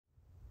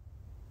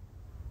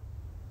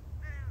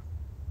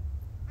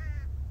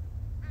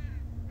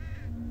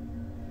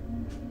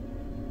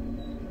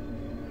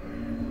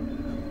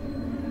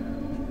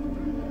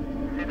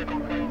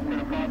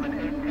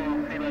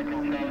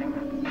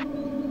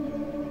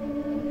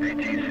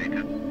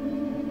26.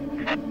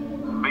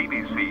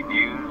 BBC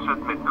News at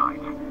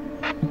midnight.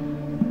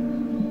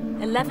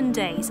 11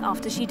 days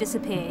after she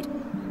disappeared,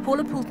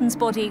 Paula Poolton's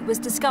body was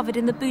discovered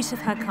in the boot of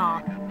her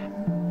car.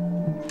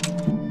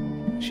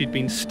 She'd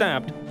been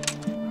stabbed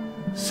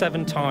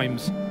 7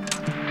 times.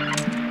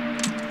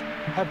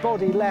 Her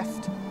body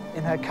left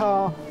in her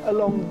car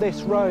along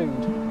this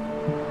road.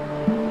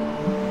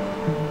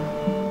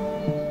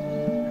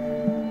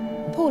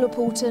 Paula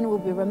Poolton will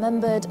be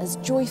remembered as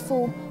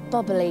joyful,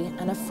 bubbly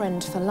and a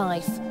friend for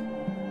life.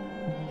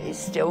 It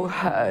still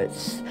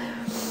hurts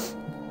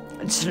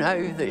to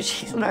know that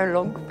she's no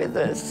longer with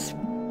us.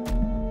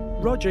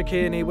 Roger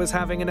Kearney was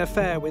having an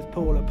affair with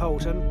Paula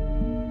Poolton,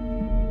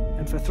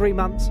 and for 3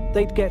 months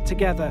they'd get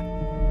together,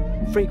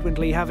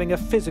 frequently having a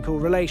physical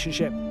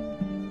relationship.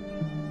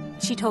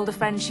 She told a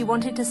friend she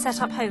wanted to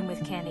set up home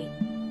with Kearney.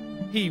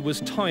 He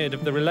was tired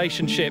of the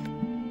relationship.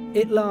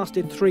 It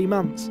lasted 3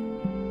 months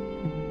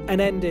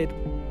and ended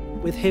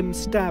with him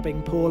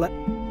stabbing Paula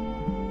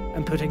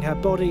and putting her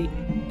body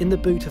in the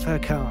boot of her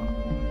car.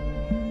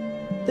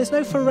 There's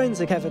no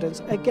forensic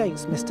evidence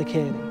against Mr.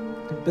 Kearney,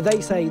 but they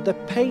say the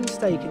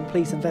painstaking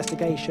police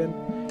investigation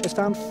has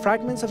found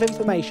fragments of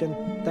information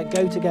that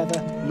go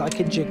together like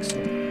a jigsaw.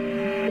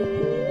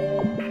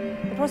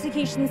 The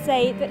prosecution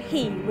say that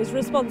he was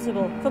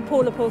responsible for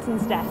Paula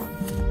Poolton's death.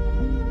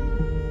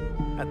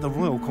 At the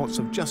Royal Courts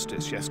of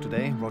Justice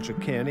yesterday, Roger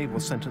Kearney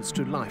was sentenced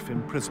to life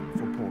in prison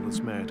for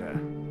Paula's murder.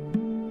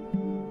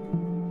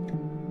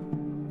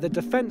 The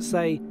defence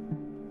say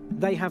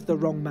they have the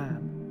wrong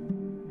man.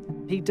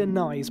 He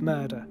denies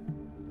murder.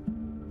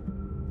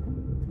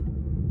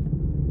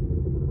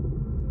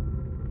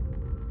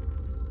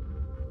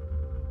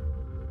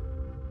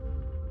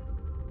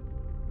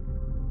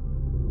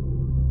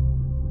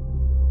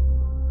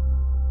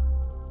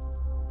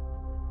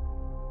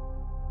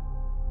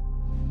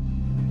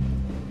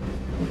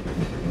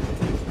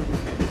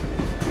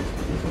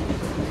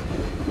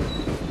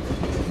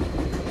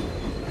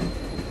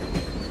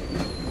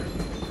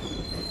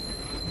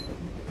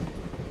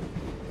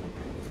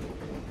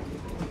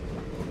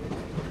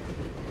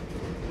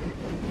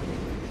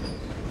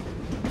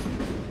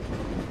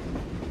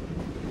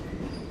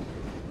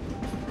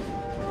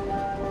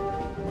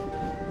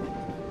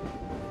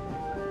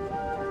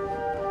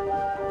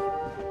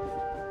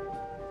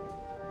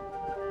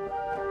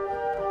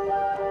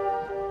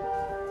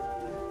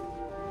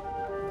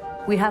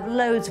 We have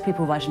loads of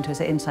people writing to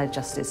us at Inside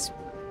Justice.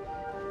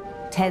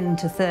 10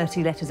 to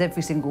 30 letters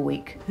every single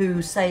week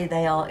who say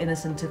they are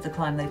innocent of the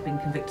crime they've been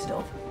convicted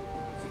of.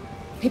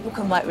 People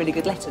can write really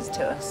good letters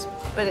to us,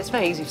 but it's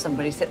very easy for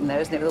somebody sitting there,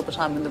 isn't it, with all the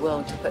time in the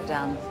world to put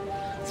down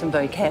some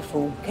very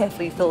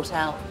carefully thought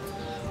out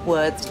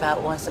words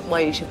about why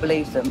you should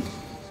believe them.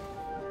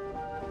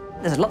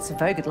 There's lots of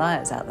very good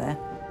liars out there.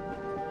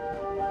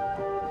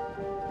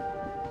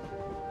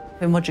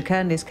 In Roger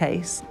Kearney's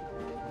case,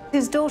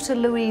 his daughter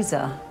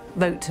Louisa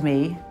wrote to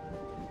me,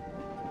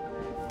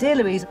 "Dear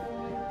Louise,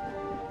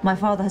 my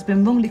father has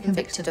been wrongly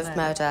convicted of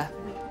murder.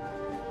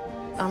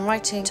 I'm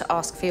writing to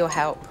ask for your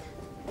help.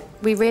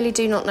 We really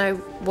do not know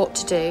what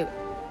to do.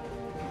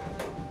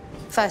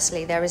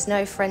 Firstly, there is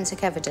no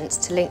forensic evidence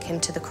to link him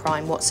to the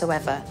crime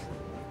whatsoever.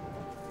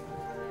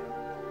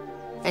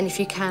 And if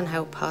you can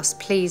help us,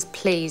 please,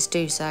 please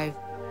do so.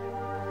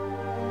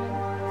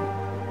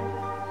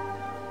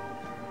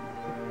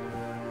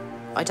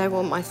 I don't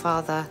want my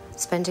father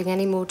spending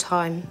any more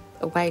time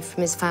away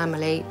from his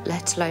family,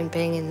 let alone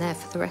being in there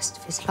for the rest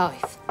of his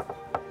life.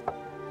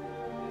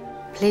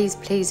 Please,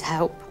 please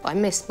help. I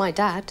miss my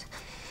dad,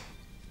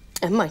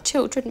 and my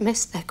children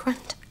miss their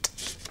granddad."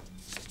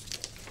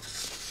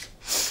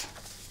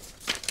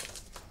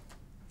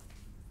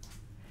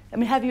 I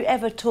mean, have you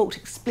ever talked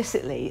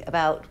explicitly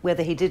about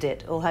whether he did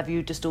it, or have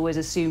you just always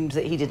assumed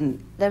that he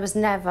didn't? There was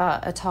never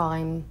a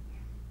time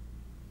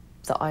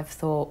that I've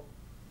thought,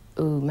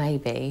 ooh,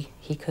 maybe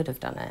he could have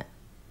done it.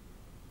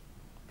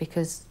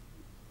 Because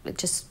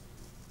it's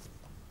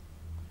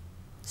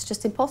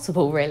just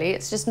impossible, really.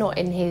 It's just not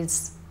in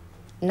his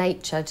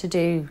nature to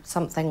do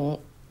something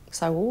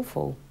so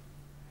awful.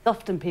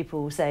 Often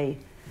people say,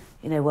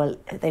 you know, well,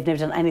 they've never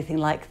done anything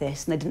like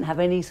this and they didn't have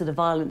any sort of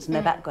violence in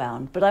their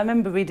background. But I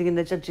remember reading in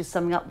the judge's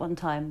summing up one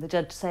time, the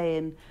judge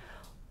saying,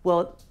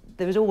 well,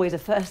 there is always a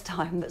first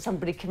time that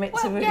somebody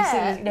commits a really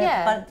serious, you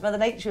know, by the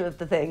nature of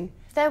the thing.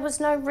 There was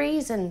no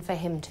reason for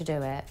him to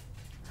do it.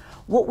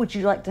 What would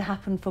you like to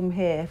happen from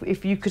here?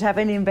 If you could have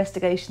any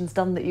investigations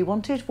done that you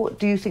wanted, what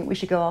do you think we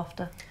should go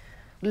after?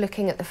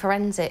 Looking at the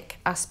forensic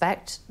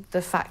aspect,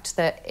 the fact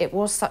that it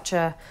was such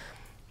a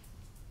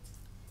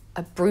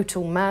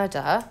brutal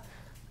murder,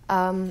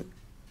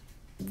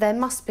 there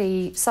must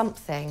be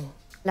something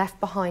left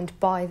behind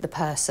by the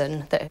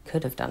person that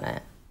could have done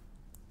it.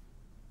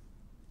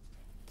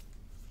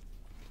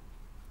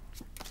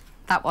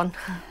 That one.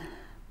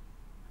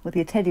 With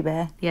your teddy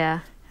bear? Yeah,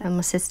 and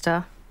my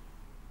sister.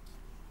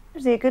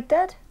 Was he a good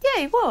dad?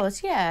 Yeah, he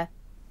was, yeah.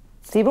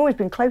 So you've always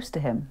been close to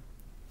him?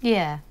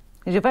 Yeah.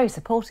 Because you're very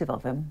supportive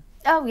of him.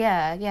 Oh,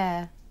 yeah,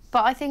 yeah.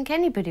 But I think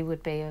anybody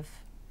would be of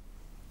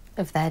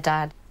of their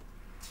dad.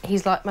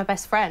 He's like my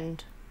best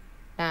friend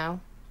now.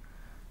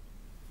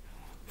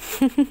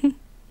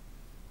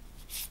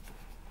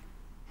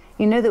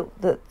 You know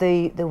that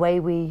the way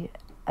we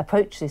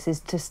approach this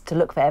is just to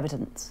look for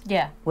evidence.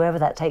 Yeah. Wherever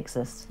that takes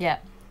us. Yeah.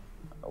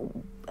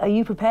 Are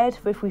you prepared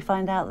for if we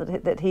find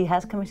out that he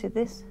has committed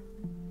this?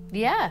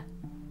 Yeah.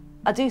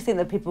 I do think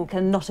that people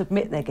cannot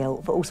admit their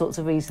guilt for all sorts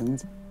of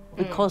reasons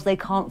because they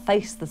can't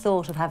face the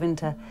thought of having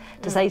to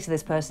say to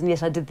this person,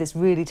 yes, I did this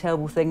really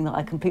terrible thing that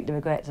I completely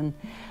regret and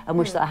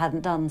wish that I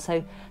hadn't done.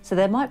 So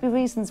there might be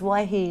reasons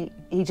why he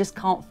just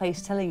can't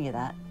face telling you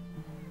that.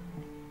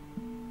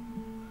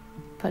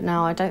 But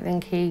no, I don't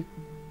think he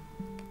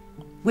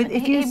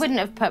wouldn't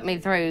have put me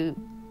through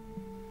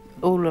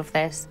all of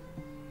this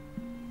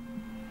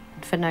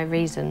for no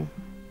reason.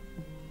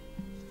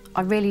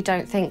 I really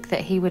don't think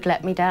that he would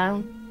let me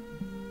down.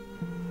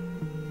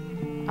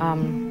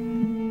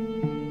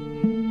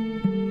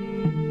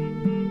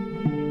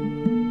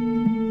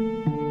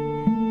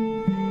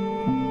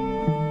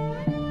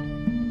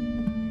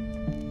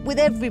 With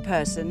every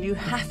person, you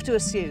have to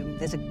assume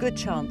there's a good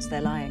chance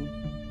they're lying.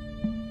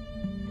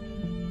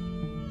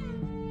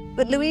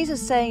 But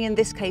Louisa's saying in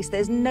this case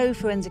there's no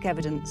forensic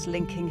evidence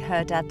linking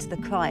her dad to the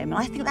crime,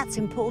 and I think that's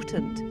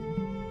important.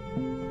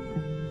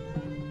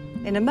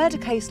 In a murder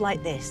case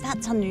like this,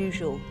 that's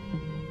unusual.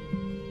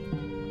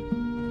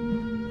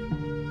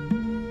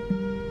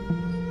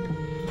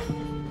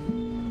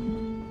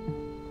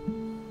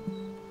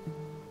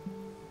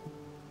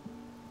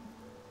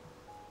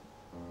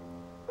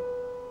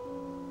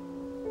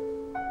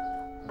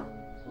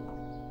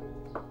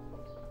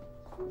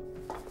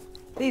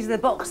 These are the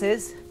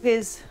boxes.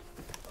 Here's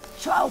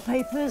child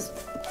papers.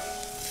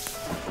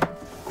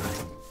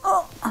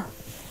 Oh,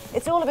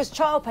 it's all of his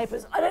child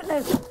papers. I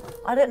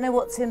don't know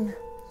what's in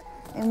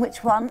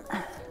which one.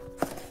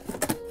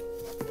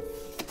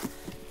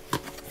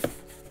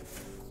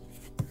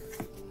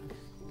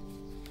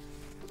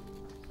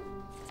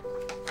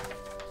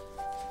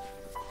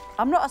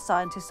 I'm not a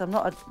scientist, I'm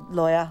not a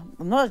lawyer,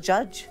 I'm not a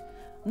judge,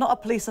 I'm not a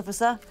police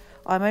officer.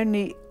 I'm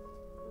only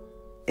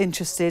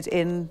interested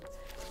in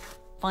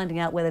finding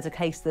out where there's a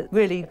case that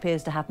really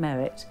appears to have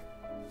merit.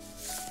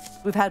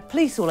 We've had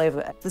police all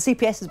over it. The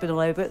CPS has been all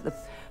over it. The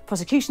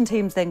prosecution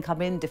teams then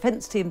come in,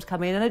 defence teams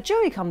come in, and a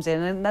jury comes in,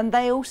 and then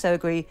they also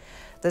agree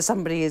that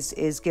somebody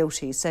is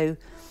guilty. So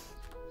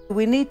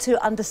we need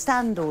to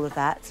understand all of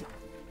that.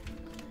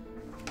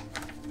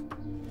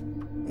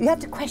 You have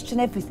to question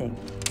everything.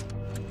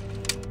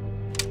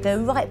 Go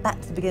right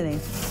back to the beginning.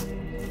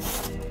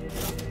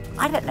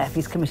 I don't know if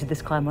he's committed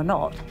this crime or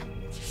not,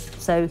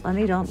 so I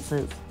need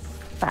answers.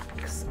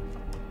 Facts.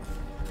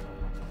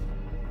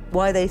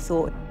 Why they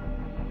thought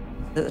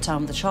at the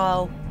time of the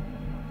trial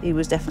he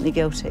was definitely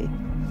guilty.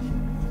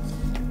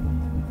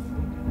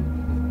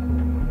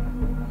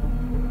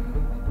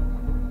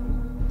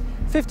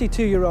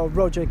 "52-year-old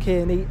Roger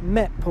Kearney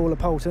met Paula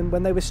Poolton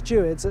when they were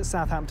stewards at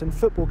Southampton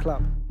Football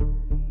Club.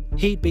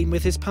 He'd been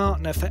with his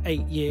partner for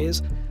 8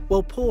 years,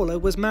 while Paula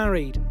was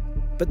married,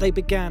 but they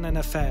began an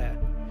affair,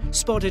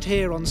 spotted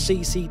here on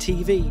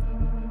CCTV,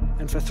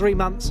 and for 3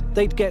 months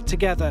they'd get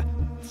together,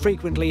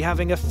 frequently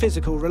having a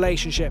physical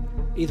relationship,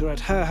 either at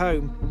her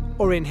home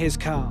or in his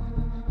car.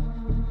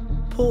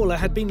 Paula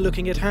had been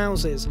looking at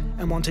houses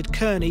and wanted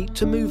Kearney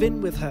to move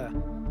in with her.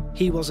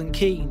 He wasn't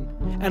keen,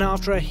 and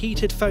after a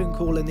heated phone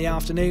call in the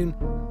afternoon,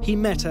 he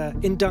met her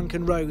in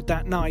Duncan Road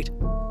that night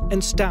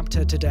and stabbed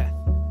her to death,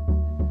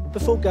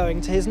 before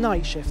going to his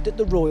night shift at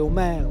the Royal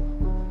Mail.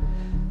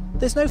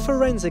 There's no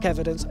forensic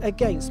evidence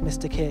against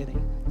Mr.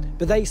 Kearney,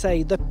 but they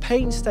say the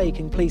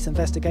painstaking police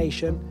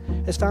investigation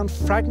has found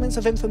fragments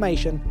of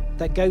information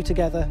that go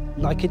together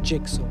like a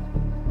jigsaw.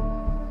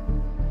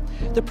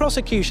 The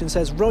prosecution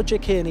says Roger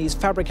Kearney's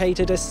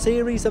fabricated a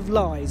series of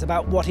lies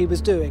about what he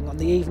was doing on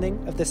the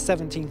evening of the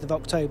 17th of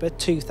October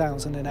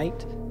 2008.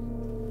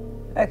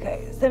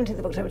 OK, 17th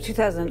of October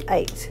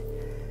 2008.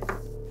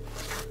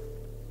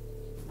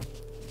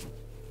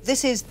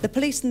 This is the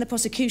police and the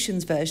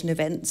prosecution's version of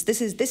events.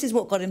 This is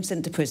what got him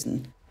sent to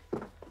prison.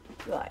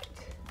 Right.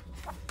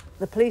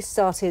 The police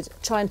started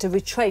trying to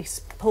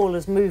retrace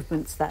Paula's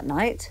movements that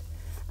night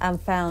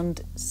and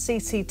found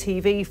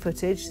CCTV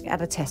footage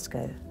at a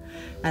Tesco.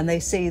 And they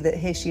see that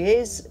here she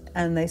is,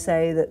 and they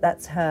say that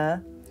that's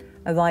her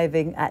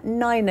arriving at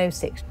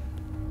 9:06.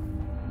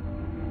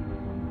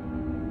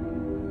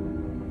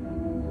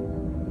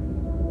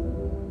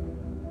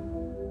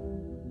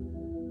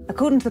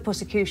 According to the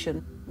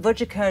prosecution,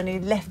 Roger Kearney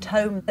left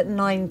home at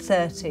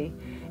 9:30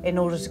 in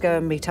order to go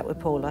and meet up with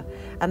Paula.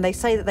 And they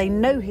say that they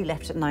know he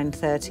left at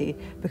 9:30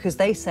 because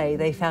they say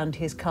they found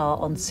his car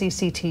on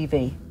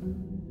CCTV.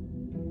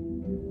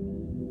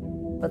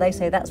 But they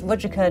say that's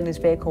Roger Kearney's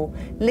vehicle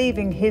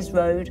leaving his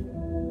road.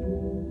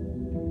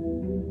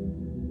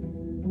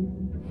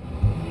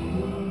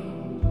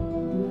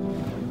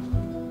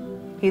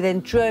 He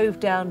then drove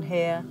down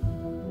here,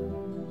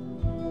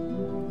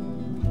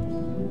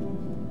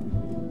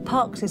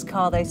 parked his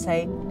car, they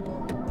say,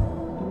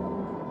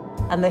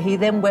 and that he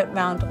then went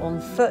round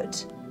on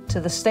foot to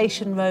the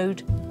station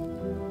road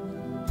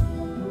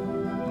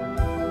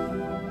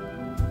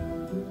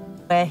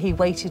where he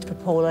waited for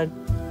Paula.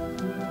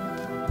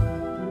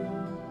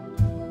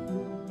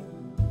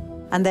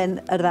 And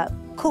then at about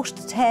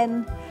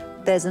 9:45,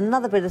 there's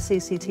another bit of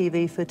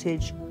CCTV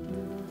footage.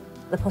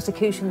 The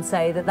prosecution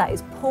say that that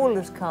is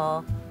Paula's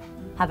car,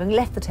 having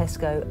left the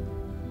Tesco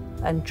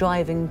and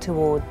driving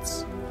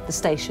towards the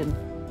station.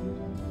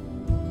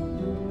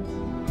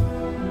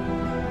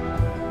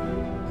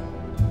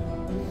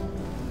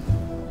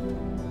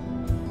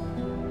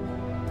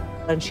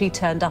 And she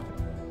turned up.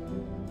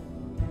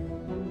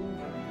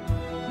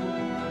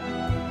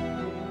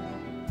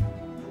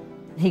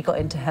 He got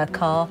into her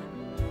car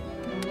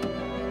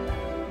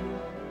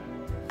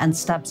and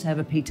stabs her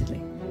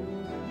repeatedly.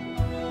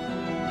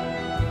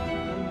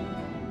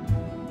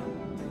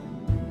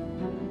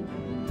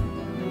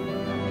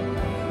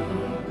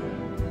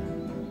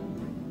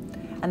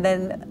 And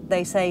then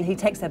they say he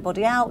takes their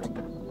body out,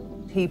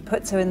 he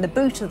puts her in the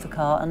boot of the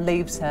car and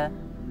leaves her.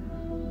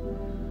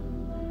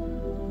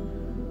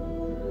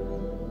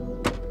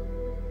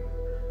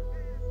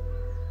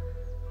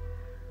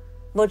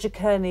 Roger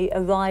Kearney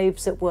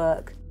arrives at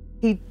work.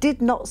 He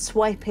did not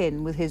swipe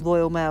in with his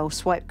Royal Mail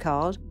swipe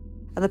card,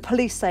 and the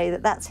police say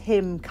that that's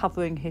him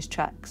covering his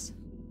tracks.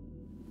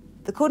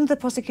 According to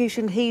the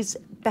prosecution, he's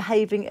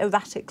behaving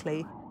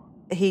erratically.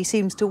 He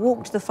seems to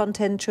walk to the front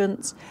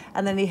entrance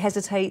and then he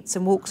hesitates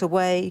and walks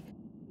away.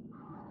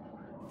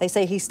 They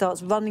say he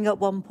starts running at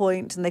one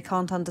point and they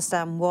can't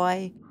understand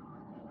why.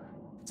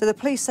 So the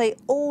police say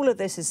all of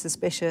this is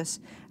suspicious,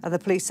 and the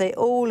police say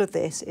all of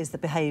this is the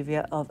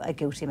behaviour of a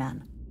guilty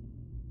man.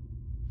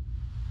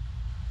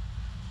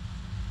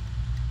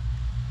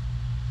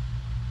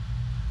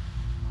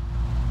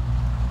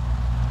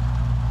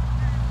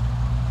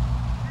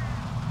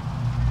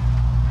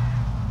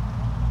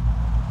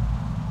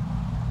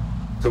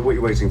 So what are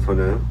you waiting for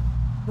now?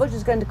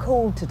 Roger's going to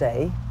call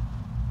today.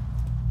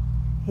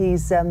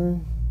 He's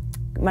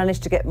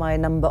managed to get my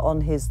number on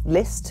his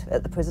list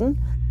at the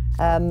prison.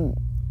 So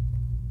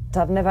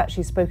I've never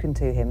actually spoken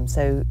to him,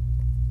 so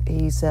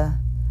he's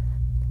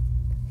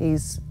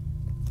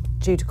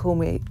due to call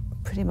me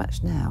pretty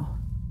much now.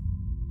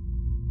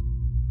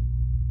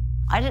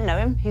 I didn't know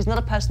him. He's not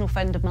a personal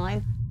friend of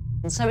mine.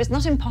 And so it's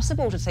not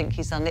impossible to think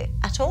he's done it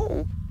at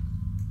all.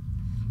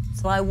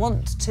 So I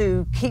want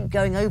to keep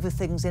going over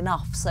things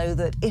enough so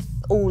that if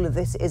all of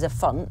this is a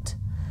front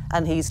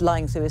and he's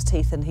lying through his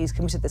teeth and he's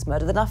committed this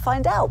murder, then I'll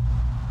find out.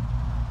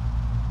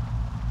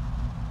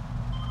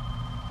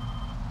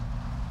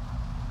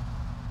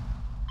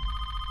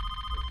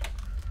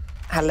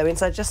 Hello,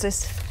 Inside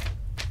Justice.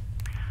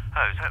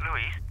 Oh, is that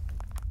Louise?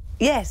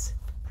 Yes.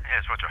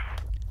 Yes, Roger.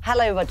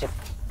 Hello, Roger.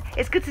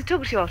 It's good to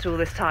talk to you after all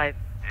this time.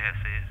 Yes,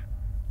 it is.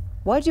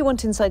 Why do you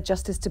want Inside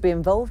Justice to be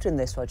involved in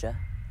this, Roger?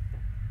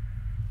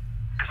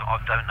 Because I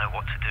don't know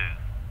what to do.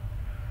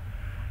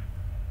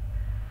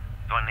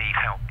 I need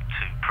help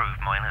to prove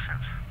my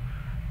innocence.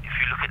 If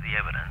you look at the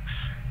evidence,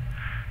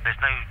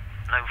 there's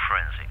no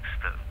forensics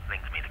that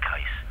links me to the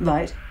case.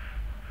 Right.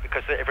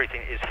 Because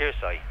everything is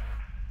hearsay.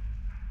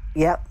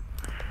 Yep.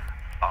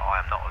 I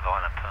am not a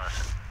violent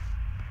person.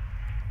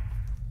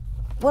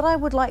 What I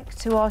would like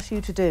to ask you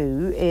to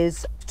do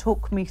is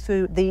talk me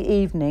through the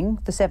evening,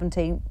 the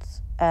 17th,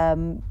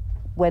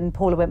 when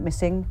Paula went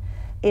missing,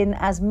 in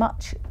as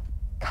much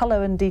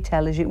colour and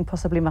detail as you can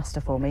possibly muster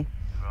for me.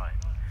 Right.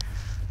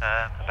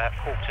 About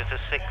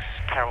 5:45,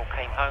 Carol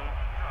came home,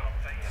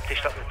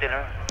 dished up the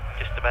dinner,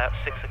 just about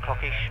 6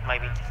 o'clock-ish,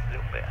 maybe a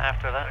little bit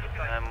after that,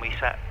 and we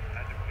sat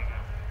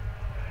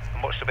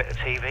and watched a bit of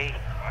TV.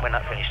 When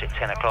that finished at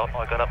 10 o'clock,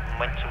 I got up and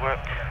went to work.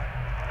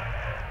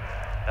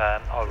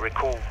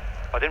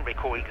 I didn't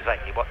recall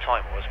exactly what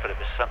time it was, but it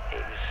was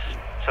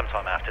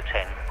sometime after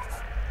 10.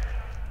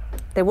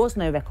 There was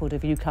no record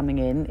of you coming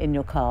in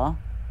your car,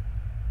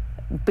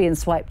 being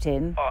swiped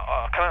in.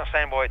 I can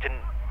understand why it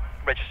didn't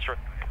register,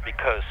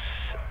 because,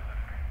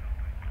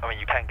 I mean,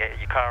 you can't get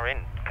your car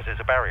in because there's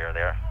a barrier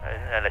there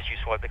unless you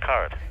swipe the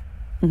card.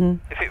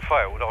 Mm-hmm. If it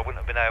failed, I wouldn't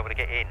have been able to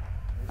get in.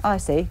 I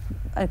see.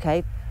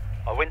 OK.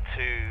 I went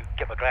to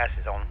get my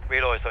glasses on,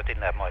 realised I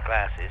didn't have my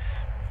glasses,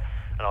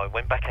 and I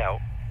went back out,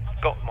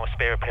 got my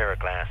spare pair of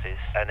glasses,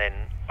 and then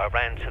I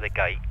ran to the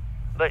gate.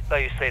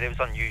 They said it was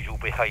unusual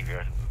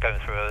behaviour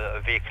going through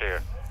a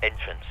vehicular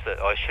entrance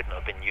that I shouldn't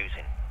have been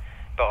using,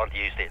 but I'd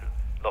used it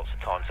lots of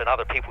times, and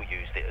other people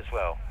used it as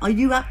well. Are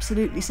you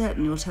absolutely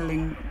certain you're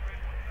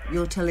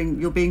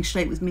being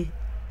straight with me?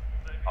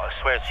 I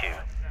swear to you,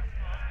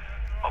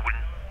 I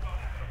wouldn't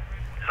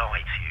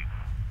lie to you.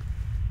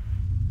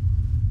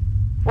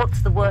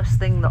 What's the worst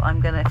thing that I'm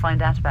going to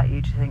find out about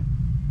you, do you think?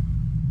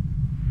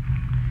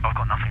 I've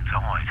got nothing to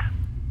hide.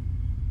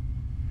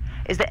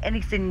 Is there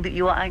anything that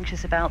you are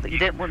anxious about that you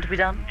don't want to be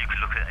done? You can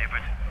look at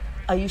everything.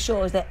 Are you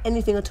sure? Is there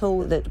anything at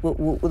all that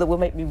will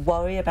make me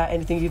worry about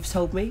anything you've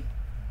told me?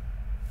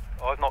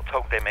 I've not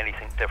told them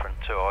anything different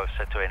to what I've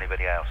said to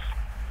anybody else.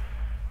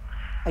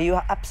 Are you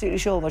absolutely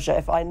sure, Roger?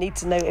 If I need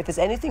to know, if there's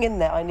anything in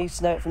there, I need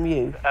to know it from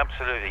you.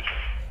 Absolutely.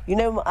 You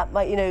know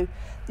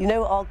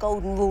our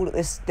golden rule at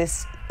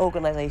this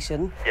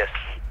organisation. Yes.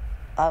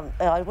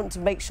 I want to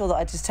make sure that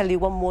I just tell you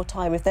one more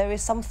time, if there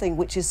is something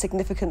which is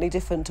significantly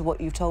different to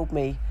what you've told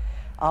me,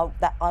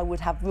 that I would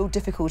have real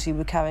difficulty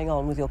with carrying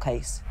on with your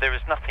case. There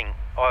is nothing,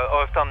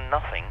 I've done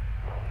nothing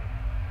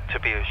to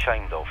be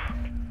ashamed of.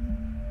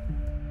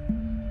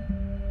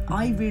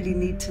 I really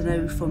need to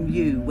know from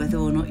you whether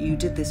or not you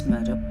did this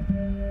murder.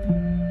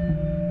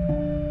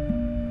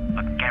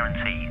 I can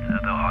guarantee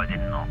that I did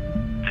not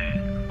do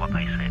what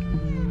they said.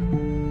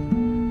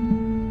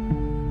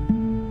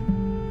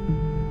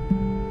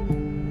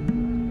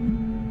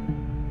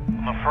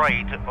 I'm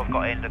afraid I've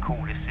got to end the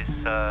call. This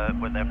is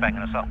when they're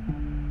banging us up.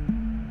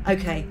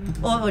 OK.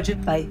 All right, Roger.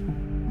 Bye.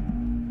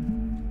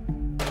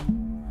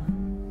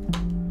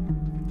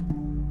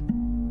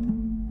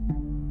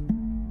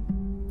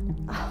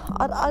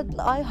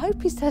 I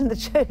hope he's telling the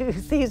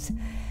truth.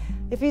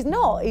 If he's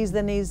not,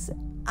 then he's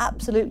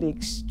absolutely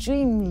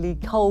extremely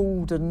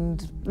cold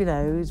and, you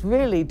know, he's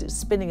really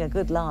spinning a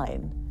good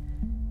line.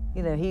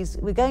 You know,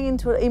 we're going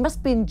into it. He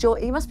must be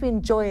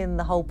enjoying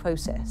the whole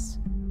process.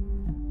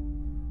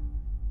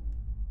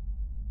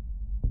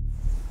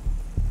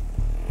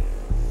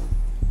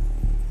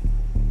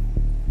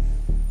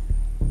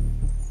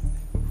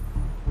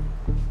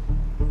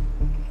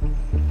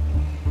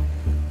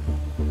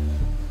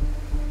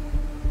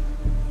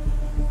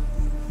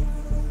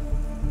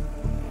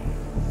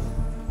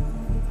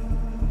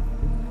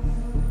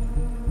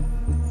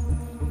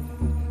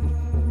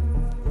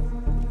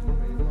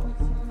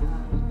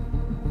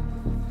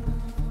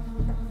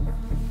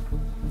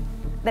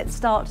 Let's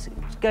start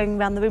going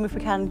around the room if we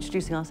can,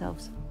 introducing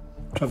ourselves.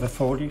 Trevor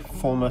Foley,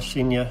 former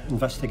Senior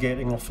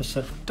Investigating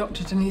Officer.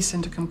 Dr. Denise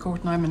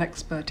Sindercombe-Court, and I'm an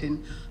expert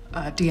in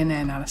DNA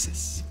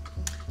analysis.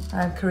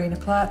 I'm Karina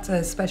Platt,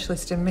 a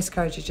specialist in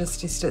miscarriage of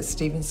justice at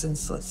Stevenson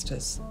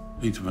Solicitors.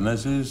 Peter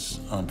Menezes,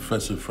 I'm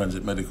Professor of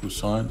Forensic Medical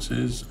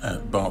Sciences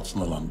at Barts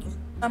in London.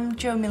 I'm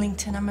Jo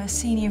Millington, I'm a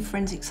Senior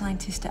Forensic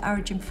Scientist at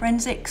Origin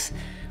Forensics.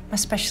 My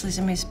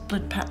specialism is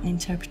blood pattern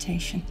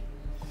interpretation.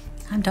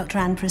 I'm Dr.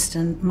 Anne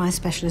Preston. My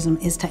specialism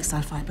is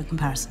textile fibre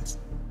comparisons.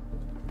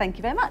 Thank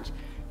you very much.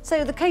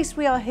 So the case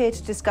we are here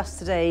to discuss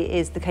today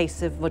is the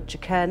case of Roger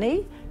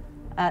Kearney.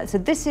 So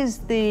this is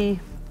the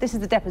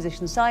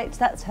deposition site.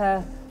 That's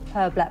her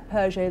black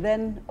Peugeot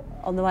then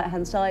on the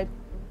right-hand side.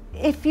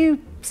 If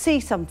you see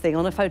something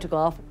on a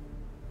photograph,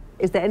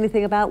 is there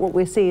anything about what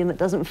we're seeing that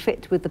doesn't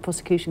fit with the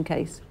prosecution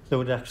case? They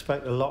would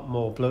expect a lot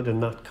more blood in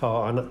that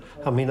car. And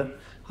I mean,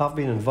 I've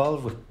been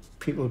involved with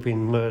people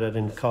being murdered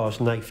in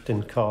cars, knifed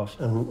in cars,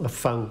 and I've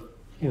found,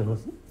 you know,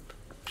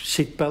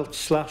 seat belts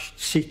slashed,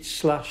 seats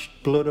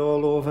slashed, blood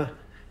all over,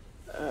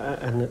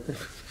 and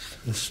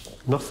there's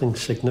nothing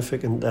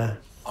significant there.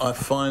 I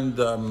find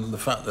the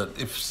fact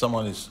that if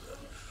someone is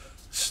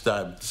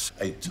stabbed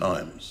 8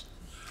 times,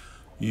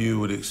 you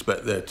would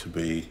expect there to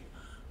be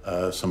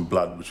some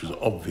blood which was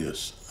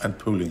obvious, and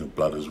pooling of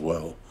blood as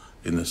well,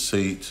 in the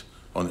seat,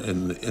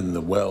 in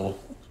the well.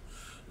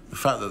 The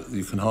fact that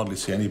you can hardly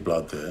see any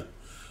blood there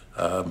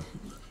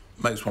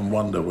makes one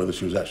wonder whether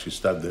she was actually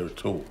stabbed there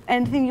at all.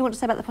 Anything you want to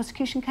say about the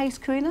prosecution case,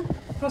 Karina?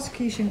 The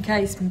prosecution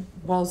case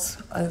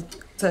was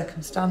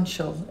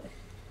circumstantial.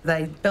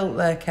 They built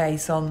their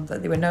case on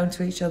that they were known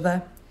to each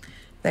other,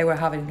 they were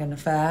having an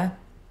affair,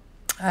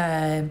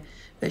 that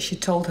she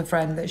told her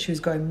friend that she was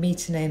going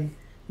meeting him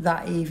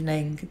that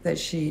evening, that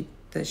she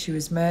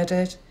was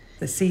murdered.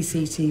 The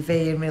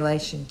CCTV in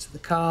relation to the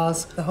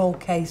cars, the whole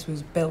case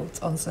was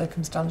built on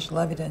circumstantial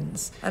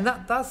evidence. And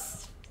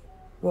that's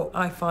what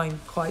I find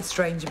quite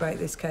strange about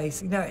this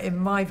case. You know, in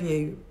my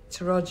view,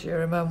 to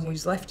Roger, a man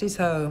who's left his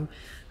home,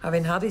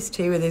 having had his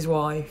tea with his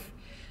wife,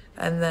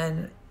 and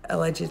then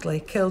allegedly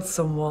killed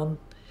someone,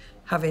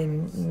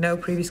 having no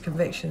previous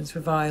convictions for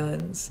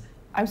violence.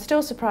 I'm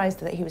still surprised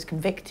that he was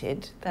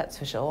convicted, that's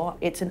for sure.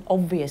 It's an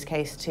obvious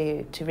case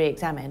to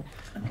re-examine.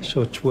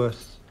 So it's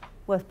worth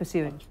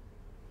pursuing.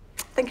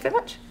 Thank you very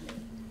much.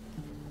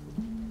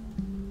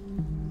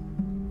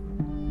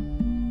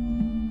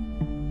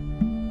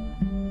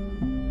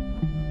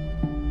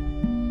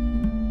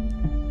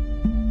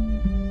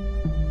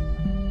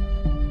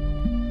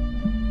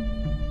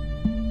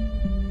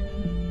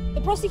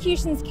 The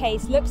prosecution's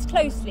case looks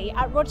closely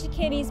at Roger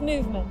Kearney's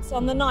movements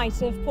on the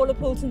night of Paula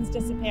Poolton's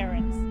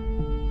disappearance.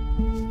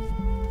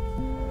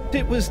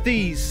 It was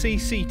these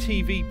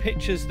CCTV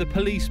pictures the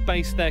police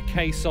based their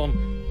case on.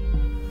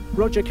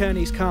 Roger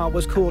Kearney's car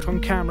was caught on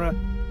camera,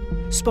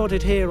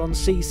 spotted here on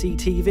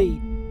CCTV.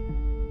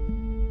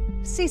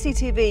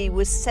 CCTV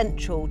was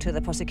central to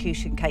the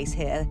prosecution case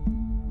here.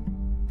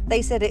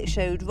 They said it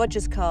showed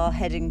Roger's car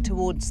heading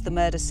towards the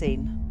murder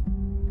scene.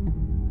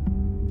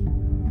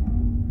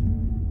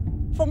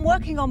 From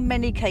working on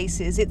many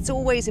cases, it's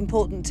always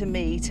important to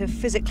me to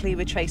physically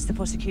retrace the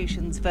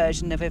prosecution's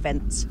version of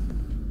events.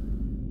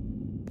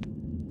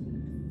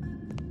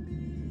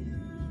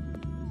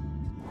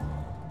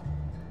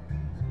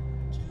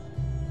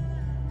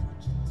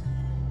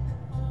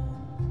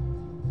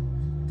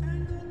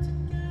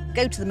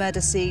 Go to the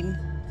murder scene,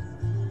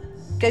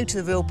 go to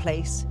the real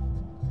place,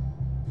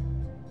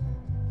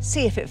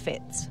 see if it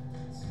fits.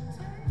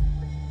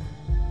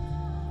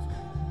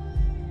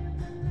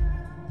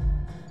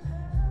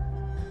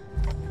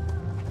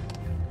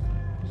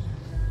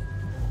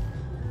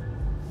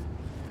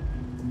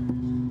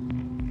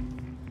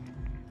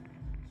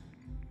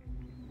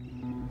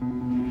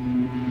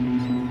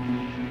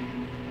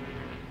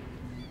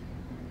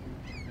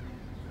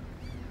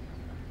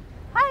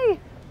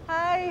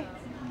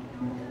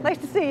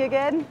 you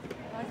again.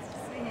 Nice to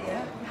see you.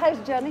 How's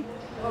your journey?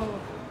 Oh,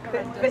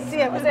 bit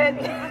dear, was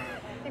it?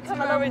 You come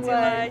a long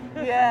way.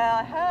 Yeah,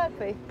 I heard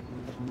me.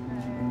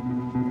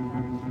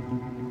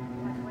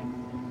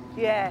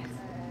 Yes.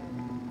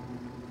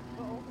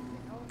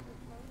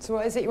 So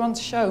what is it you want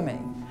to show me?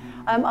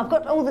 I've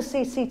got all the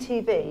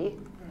CCTV.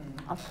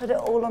 I've put it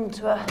all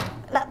onto a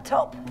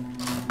laptop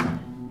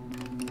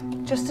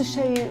just to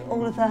show you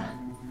all of the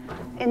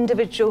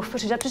individual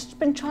footage. I've just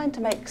been trying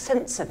to make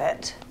sense of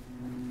it.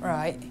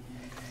 Right.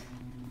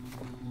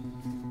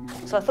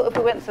 So I thought if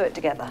we went through it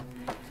together,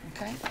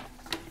 okay,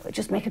 it would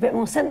just make a bit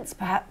more sense,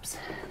 perhaps.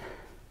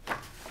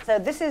 So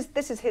this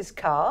is his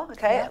car,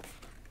 okay? Yep.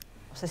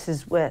 So this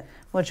is where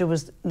Roger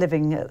was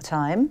living at the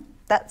time.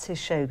 That's his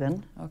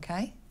Shogun.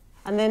 Okay.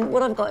 And then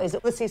what I've got is the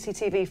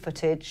CCTV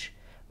footage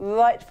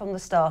right from the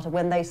start of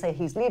when they say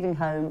he's leaving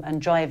home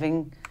and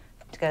driving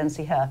to go and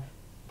see her.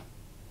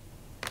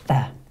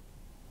 There.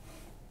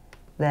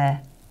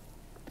 There.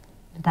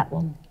 That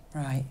one.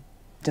 Right.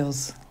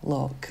 Does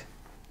look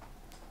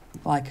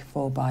like a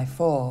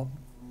 4x4.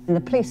 And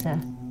the police are,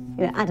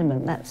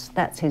 adamant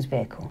that's his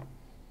vehicle.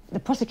 The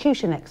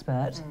prosecution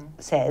expert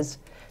says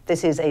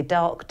this is a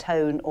dark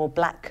tone or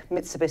black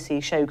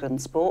Mitsubishi Shogun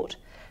Sport.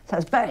 So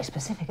that's very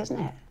specific, isn't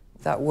it?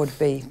 That would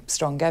be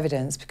strong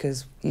evidence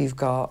because you've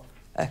got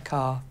a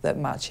car that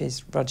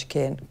matches Roger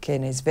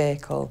Kearney's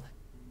vehicle.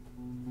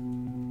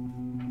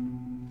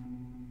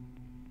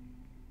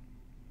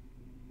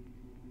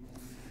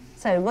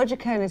 So Roger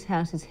Kearney's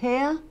house is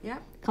here. Yeah.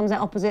 Comes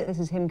out opposite. This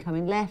is him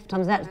coming left.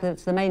 Comes out to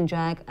the main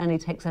drag and he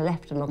takes a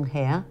left along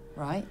here.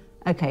 Right.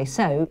 OK,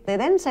 so they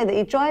then say that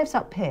he drives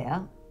up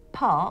here,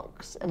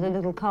 parks at a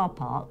little car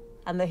park,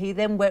 and that he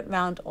then went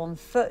round on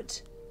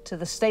foot to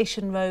the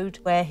station road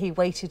where he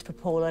waited for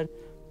Paula.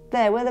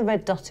 There, where the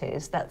red dot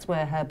is, that's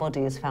where her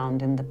body is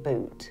found in the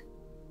boot.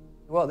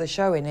 What they're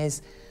showing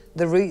is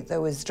the route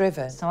that was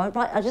driven. So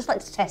I'd just like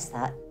to test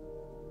that.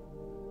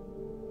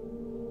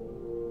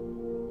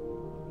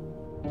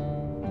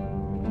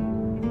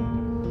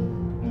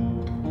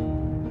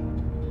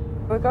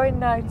 We're going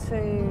now to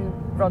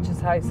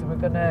Roger's house and we're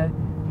going to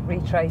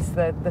retrace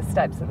the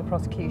steps that the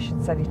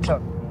prosecution said he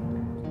took.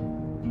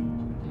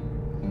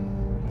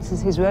 This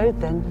is his road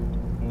then?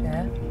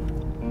 Yeah.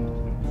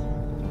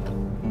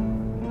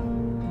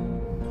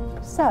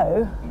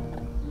 So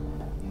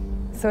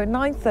at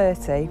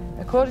 9:30,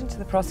 according to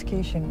the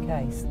prosecution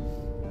case,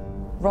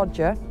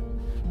 Roger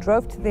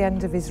drove to the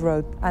end of his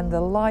road and the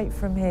light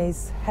from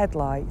his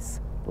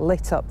headlights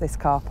lit up this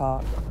car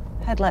park.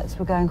 Headlights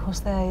were going across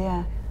there,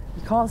 yeah.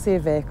 You can't see a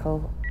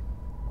vehicle.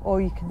 All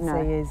you can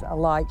see is a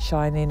light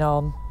shining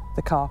on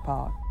the car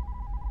park.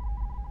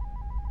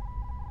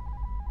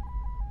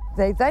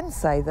 They then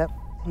say that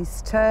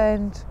he's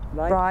turned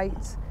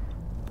right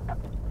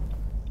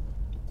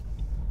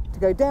to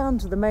go down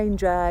to the main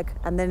drag,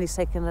 and then he's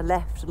taken a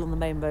left along the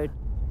main road.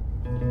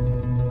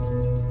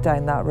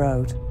 Down that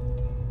road.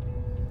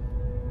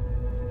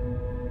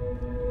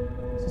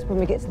 Just when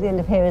we get to the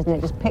end of here, isn't it?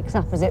 It just picks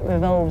up as it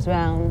revolves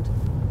round.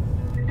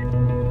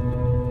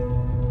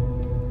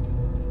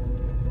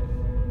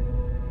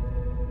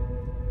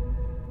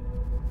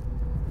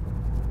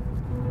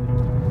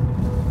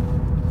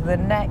 The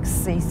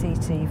next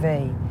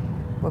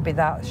CCTV will be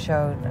that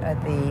shown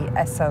at the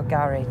Esso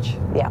garage.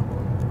 Yeah.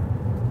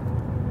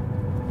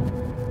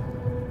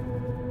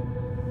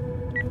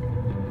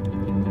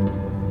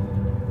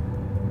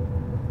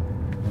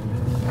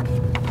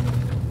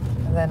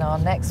 And then our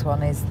next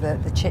one is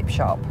the chip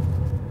shop.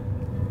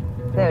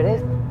 There it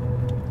is.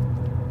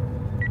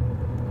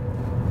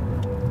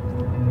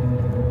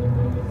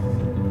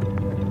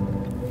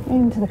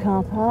 Into the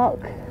car park.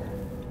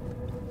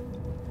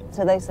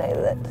 So they say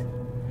that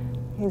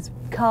his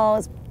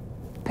car's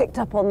picked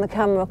up on the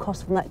camera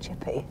across from that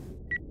chippy.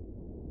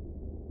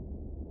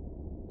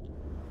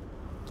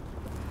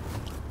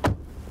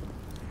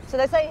 So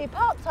they say he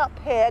parked up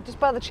here, just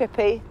by the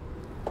chippy.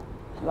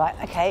 Right,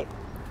 OK.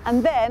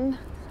 And then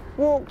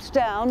walked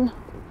down.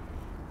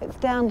 It's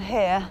down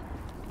here.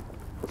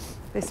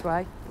 This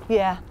way?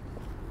 Yeah.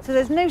 So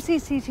there's no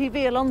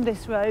CCTV along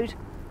this road.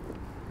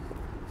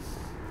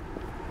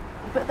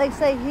 But they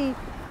say he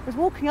was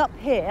walking up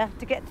here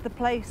to get to the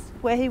place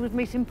where he was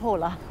meeting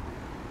Paula.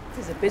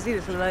 This is a busy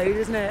little road,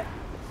 isn't it?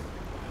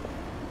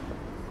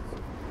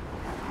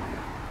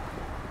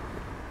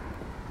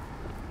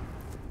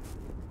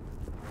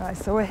 Right,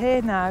 so we're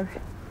here now.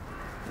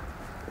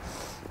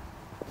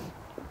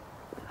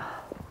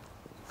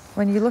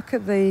 When you look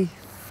at the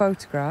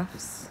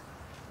photographs,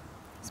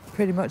 it's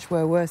pretty much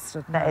where we're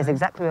stood now. That is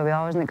exactly where we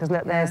are, isn't it? Because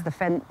look, there's the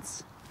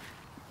fence.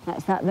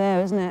 That's that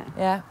there, isn't it?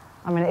 Yeah.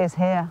 I mean, it is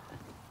here.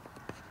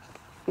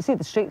 You see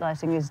the street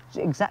lighting is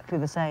exactly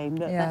the same.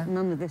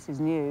 None of this is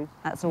new.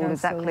 That's all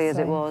exactly as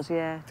it was,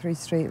 yeah. 3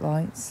 street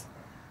lights.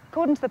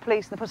 According to the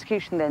police and the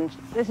prosecution then,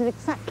 this is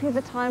exactly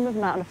the time of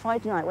night on a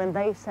Friday night when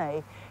they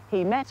say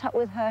he met up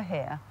with her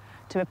here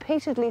to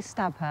repeatedly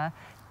stab her,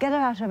 get her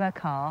out of her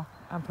car.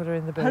 And put her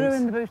in the boot. Put her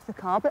in the boot of the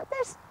car, but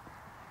there's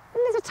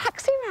a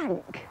taxi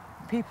rank.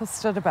 People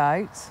stood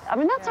about. I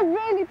mean, that's a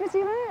really busy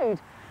road.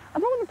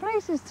 Of all the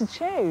places to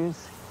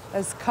choose.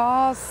 There's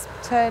cars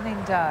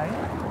turning down,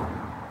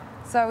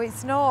 so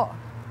it's not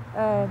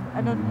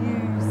an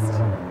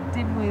unused,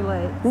 dimly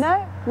lit.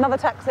 No, another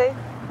taxi.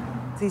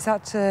 He's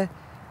had to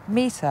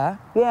meet her.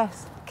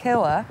 Yes.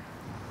 Kill her,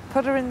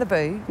 put her in the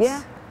boot.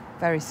 Yeah.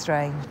 Very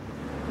strange.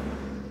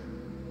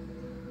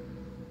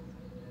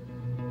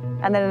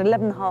 And then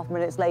 11.5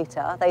 minutes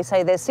later, they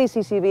say there's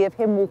CCTV of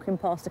him walking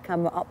past the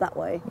camera up that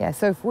way. Yeah,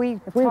 so if we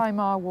time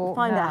our walk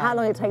find now, out how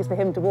long it takes for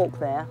him to walk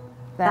there,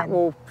 that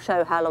will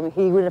show how long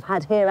he would have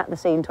had here at the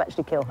scene to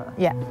actually kill her.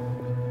 Yeah.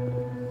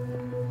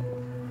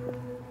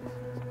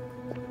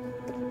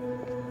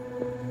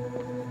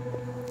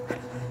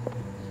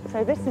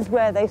 So this is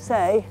where they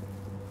say,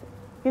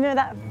 you know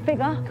that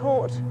figure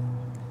caught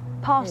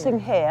passing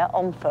here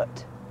on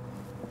foot?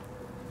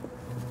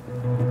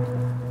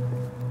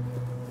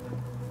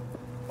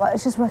 Right,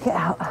 let's just work it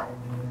out.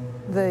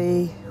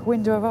 the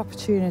window of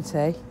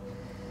opportunity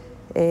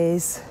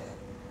is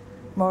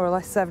more or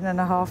less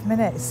 7.5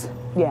 minutes.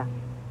 Yeah,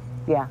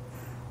 yeah.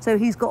 So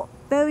he's got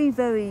very,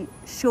 very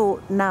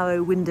short,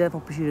 narrow window of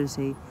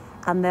opportunity,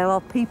 and there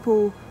are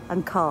people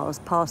and cars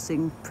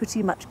passing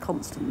pretty much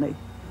constantly.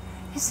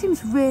 He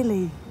seems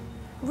really,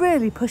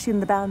 really pushing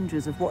the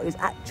boundaries of what is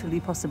actually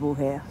possible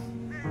here.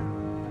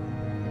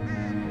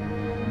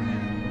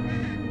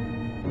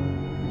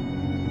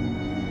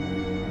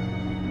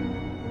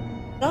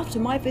 After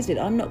my visit,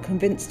 I'm not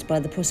convinced by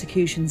the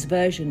prosecution's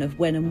version of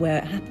when and where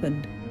it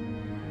happened.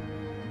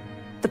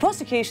 The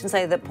prosecution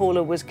say that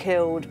Paula was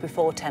killed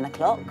before 10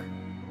 o'clock,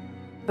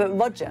 but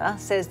Roger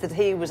says that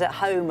he was at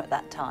home at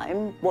that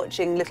time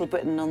watching Little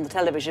Britain on the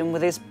television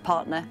with his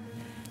partner,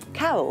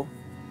 Carol.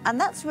 And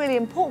that's really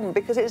important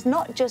because it's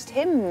not just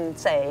him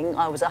saying,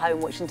 I was at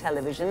home watching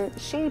television,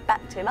 she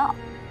backed him up.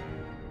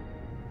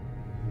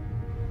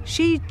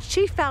 She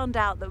found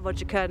out that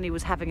Roger Kearney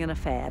was having an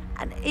affair,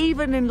 and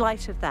even in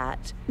light of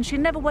that, she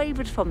never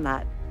wavered from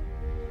that.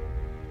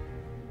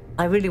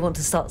 I really want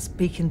to start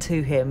speaking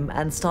to him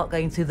and start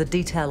going through the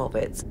detail of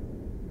it.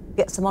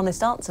 Get some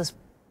honest answers.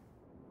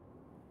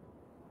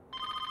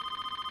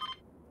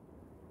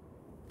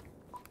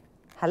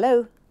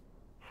 Hello?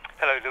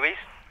 Hello, Louise.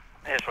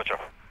 Here's Roger.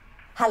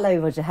 Hello,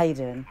 Roger. How you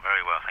doing?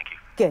 Very well, thank you.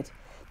 Good.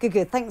 Good,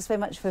 good. Thanks very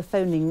much for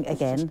phoning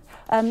again.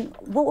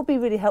 What would be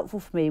really helpful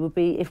for me would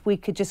be if we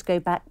could just go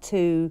back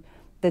to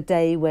the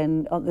day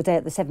when, on the day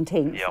at the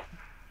 17th. Yeah.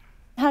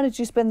 How did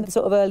you spend the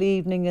sort of early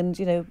evening and,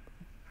 you know...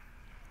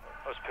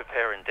 I was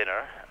preparing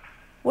dinner.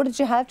 What did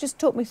you have? Just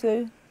talk me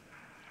through.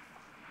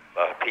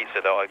 A pizza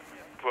that I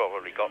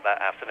probably got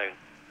that afternoon.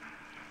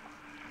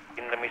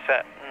 And then we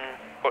sat and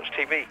watched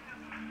TV.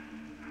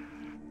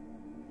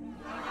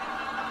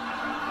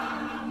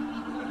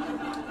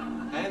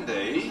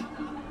 Andy?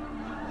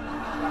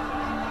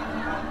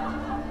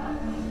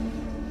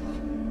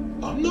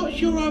 I'm not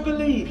sure I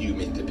believe you,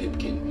 Mr.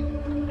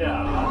 Pipkin.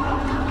 Yeah.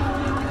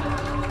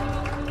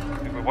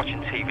 We were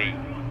watching TV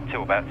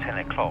till about 10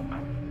 o'clock.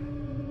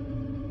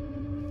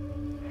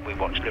 We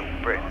watched Little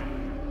Britain.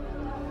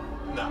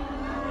 No.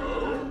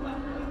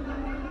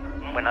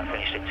 When that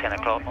finished at 10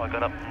 o'clock, I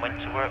got up and went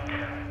to work.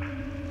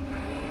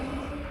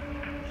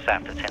 It's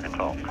after 10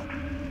 o'clock.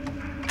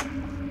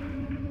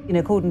 You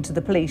know, according to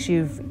the police,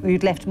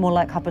 you'd left more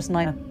like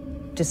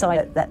 9:30,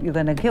 decide that you're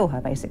going to kill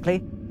her,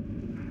 basically.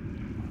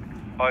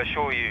 I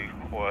assure you,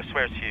 or I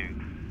swear to you,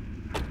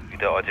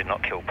 that I did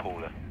not kill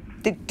Paula.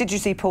 Did you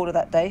see Paula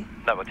that day?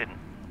 No, I didn't.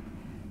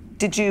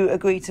 Did you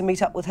agree to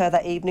meet up with her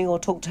that evening or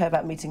talk to her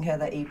about meeting her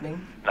that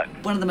evening? No.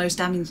 One of the most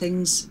damning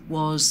things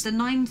was the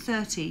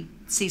 9:30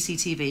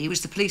 CCTV,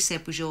 which the police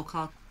said was your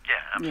car.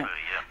 Yeah,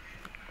 absolutely,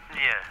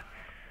 yeah.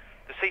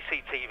 The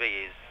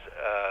CCTV is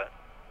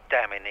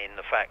damning in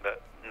the fact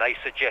that they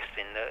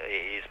suggesting that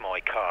it is my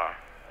car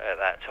at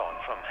that time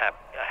from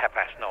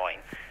 9:30.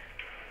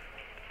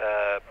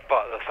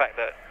 But the fact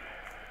that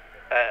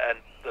and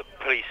the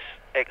police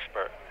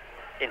expert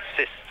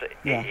insists that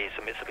it is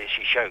a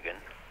Mitsubishi Shogun,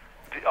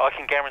 I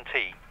can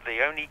guarantee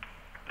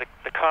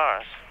the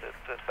cars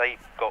that they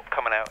got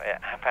coming out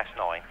at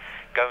 9:30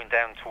 going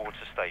down towards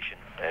the station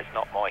is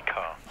not my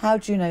car. How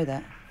do you know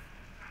that?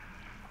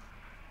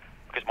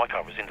 Because my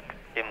car was in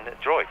the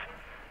drive.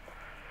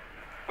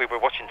 We were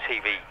watching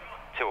TV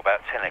till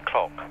about 10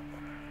 o'clock.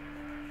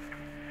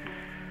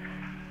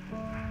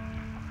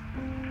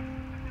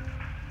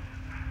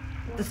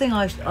 The thing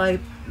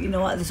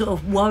that sort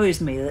of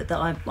worries me that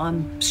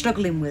I'm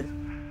struggling with.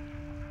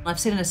 I've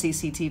seen in a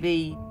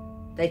CCTV,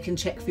 they can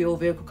check for your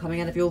vehicle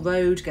coming out of your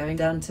road, going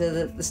down to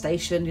the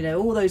station, you know,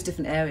 all those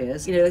different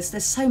areas. You know,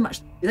 there's so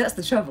much. That's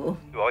the trouble.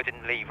 I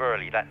didn't leave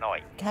early that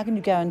night. How can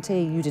you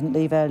guarantee you didn't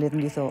leave earlier than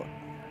you thought?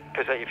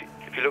 Because if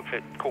you look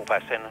at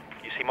 10:15,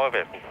 you see my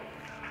vehicle.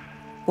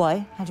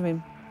 Why? How do you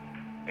mean?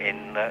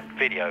 In the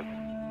video.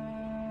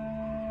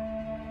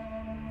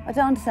 I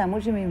don't understand.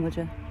 What do you mean,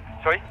 Roger?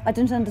 Sorry? I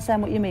don't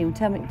understand what you mean.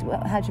 Tell me,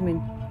 how do you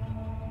mean?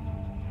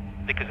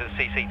 Because of the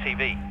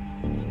CCTV.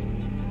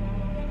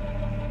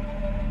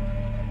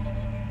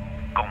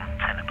 Gone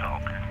 10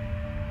 o'clock.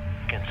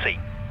 You can see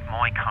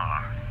my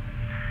car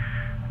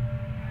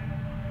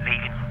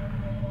leaving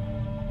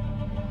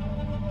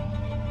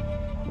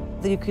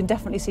that you can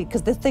definitely see?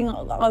 Because the thing,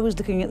 I was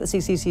looking at the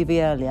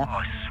CCTV earlier.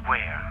 I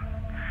swear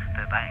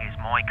that is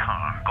my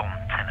car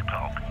gone 10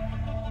 o'clock.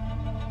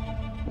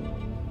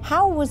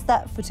 How was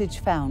that footage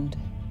found?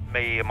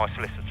 Me and my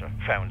solicitor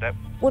found out.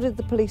 What did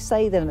the police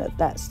say then at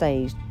that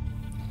stage?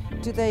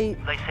 Did they...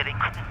 They said it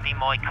couldn't be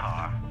my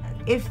car.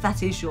 If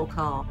that is your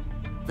car,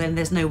 then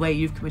there's no way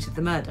you've committed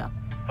the murder.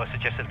 I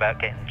suggested about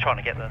trying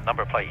to get the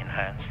number plate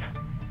enhanced.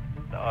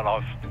 And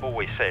I've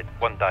always said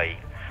one day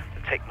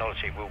the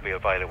technology will be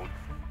available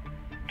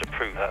to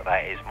prove that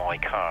that is my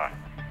car.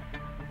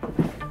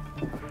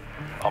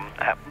 I'm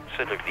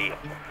absolutely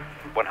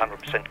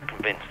 100%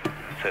 convinced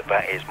that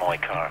that is my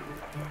car.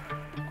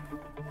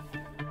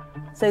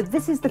 So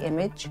this is the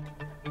image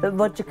that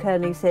Roger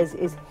Kearney says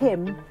is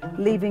him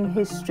leaving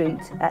his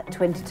street at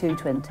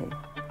 22:20.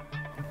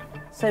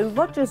 So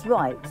Roger's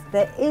right,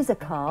 there is a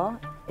car.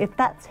 If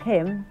that's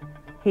him,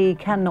 he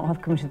cannot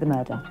have committed the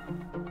murder.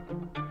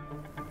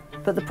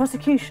 But the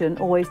prosecution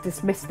always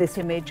dismissed this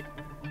image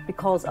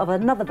because of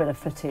another bit of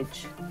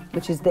footage,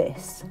 which is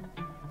this.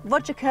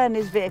 Roger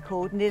Kearney's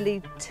vehicle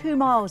nearly 2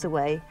 miles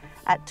away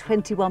at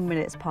 21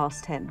 minutes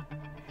past 10.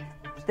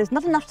 There's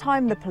not enough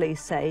time, the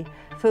police say,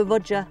 for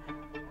Roger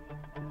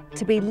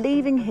to be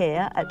leaving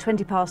here at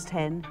 20 past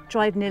 10,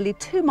 drive nearly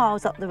 2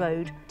 miles up the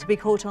road to be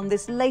caught on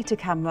this later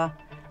camera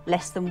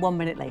less than 1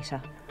 minute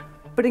later.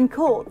 But in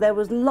court, there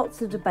was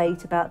lots of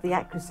debate about the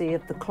accuracy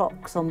of the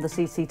clocks on the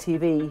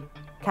CCTV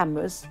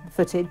cameras,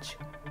 footage,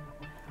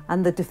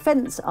 and the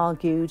defence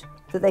argued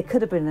that there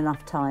could have been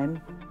enough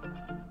time.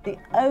 The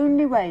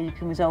only way you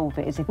can resolve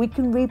it is if we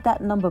can read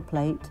that number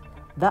plate,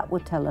 that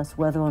would tell us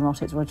whether or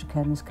not it's Roger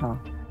Kearney's car.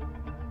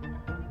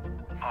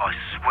 I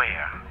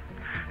swear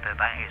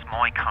that is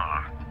my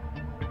car.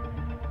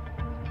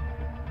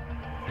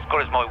 It's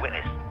got as my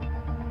witness.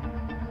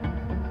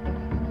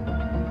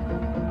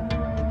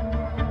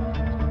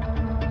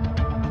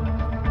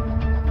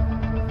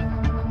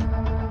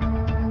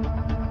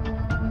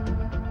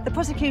 The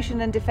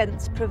prosecution and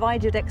defence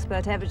provided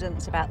expert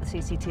evidence about the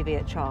CCTV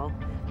at trial.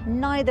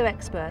 Neither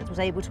expert was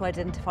able to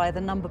identify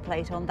the number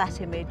plate on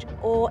that image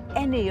or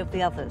any of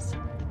the others.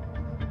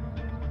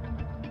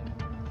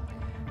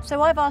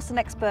 So I've asked an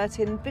expert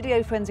in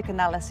video forensic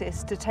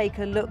analysis to take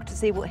a look to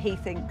see what he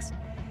thinks.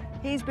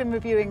 He's been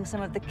reviewing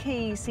some of the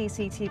key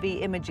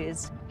CCTV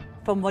images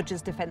from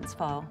Roger's defence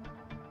file.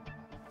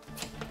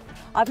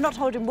 I've not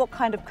told him what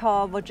kind of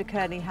car Roger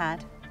Kearney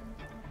had.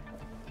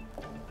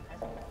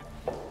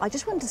 I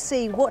just want to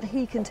see what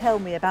he can tell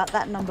me about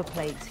that number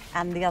plate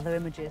and the other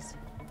images.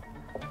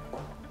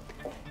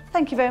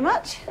 Thank you very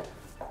much.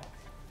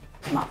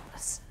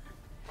 Marvellous.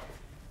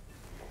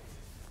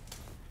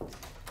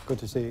 Good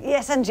to see you.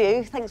 Yes, and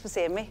you. Thanks for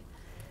seeing me.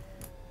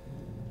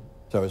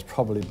 So it's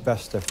probably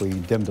best if we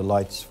dim the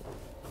lights.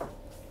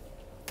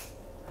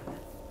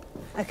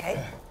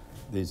 OK.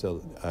 These are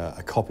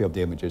a copy of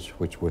the images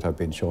which would have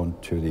been shown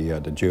to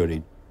the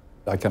jury.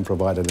 I can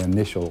provide an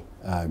initial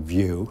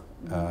view,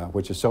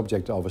 which is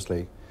subject,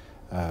 obviously,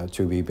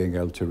 to me being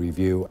able to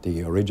review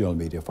the original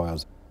media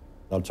files.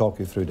 I'll talk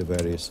you through the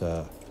various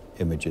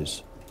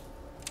images.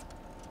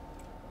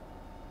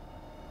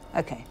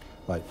 OK.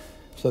 Right.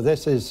 So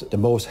this is the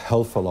most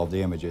helpful of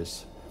the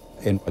images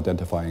in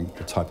identifying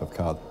the type of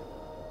car.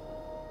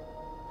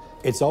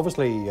 It's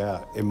obviously,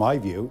 in my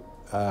view,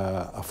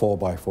 a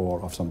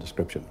 4x4 of some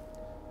description.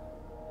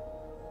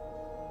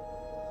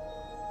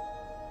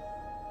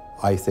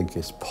 I think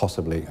it's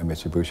possibly a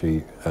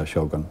Mitsubishi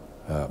Shogun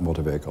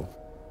motor vehicle.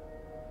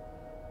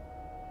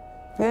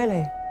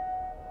 Really?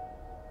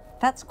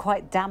 That's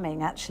quite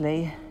damning,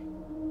 actually.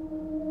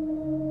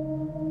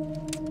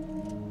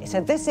 So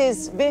this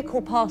is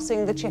vehicle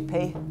passing the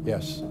chippy?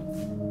 Yes.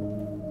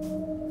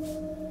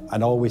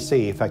 And all we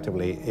see,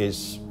 effectively,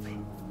 is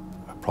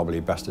probably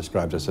best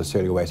described as a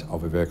silhouette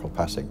of a vehicle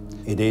passing.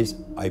 It is,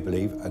 I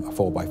believe, a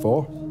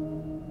 4x4.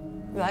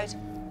 Right.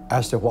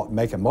 As to what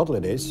make and model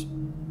it is,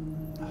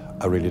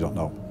 I really don't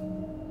know.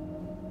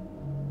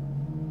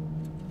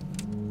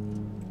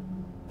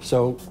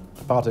 So,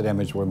 the part of the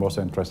image we're most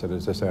interested in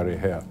is this area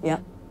here. Yeah.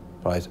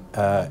 Right.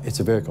 It's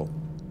a vehicle.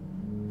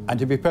 And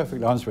to be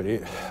perfectly honest with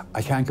you,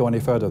 I can't go any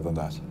further than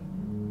that.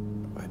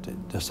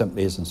 There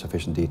simply isn't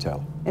sufficient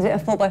detail. Is it a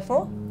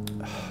 4x4?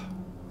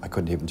 I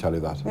couldn't even tell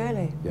you that.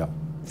 Really? Yeah.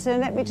 So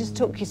let me just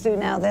talk you through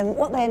now then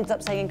what they ended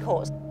up saying in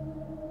court.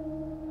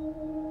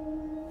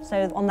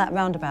 So on that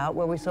roundabout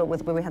where we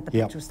had the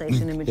petrol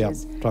station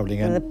images. Yeah, travelling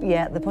in.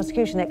 The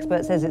prosecution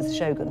expert says it's a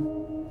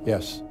Shogun.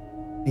 Yes.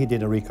 He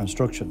did a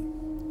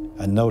reconstruction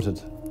and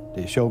noted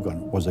the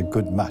Shogun was a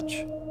good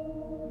match.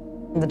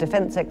 The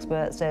defence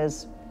expert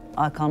says,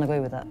 I can't agree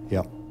with that.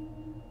 Yeah.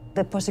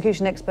 The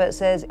prosecution expert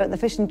says, at the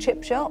fish and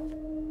chip shop?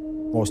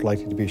 Most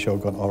likely to be a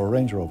Shogun or a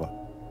Range Rover,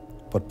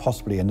 but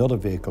possibly another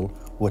vehicle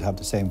would have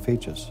the same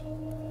features.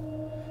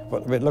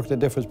 But look at the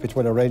difference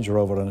between a Range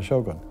Rover and a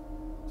Shogun.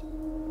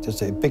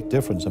 There's a big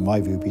difference, in my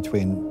view,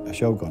 between a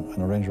Shogun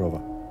and a Range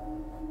Rover.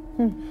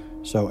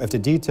 So if the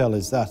detail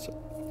is that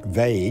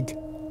vague,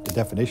 the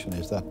definition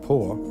is that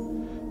poor,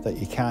 that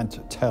you can't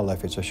tell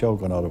if it's a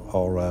Shogun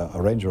or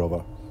a Range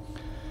Rover,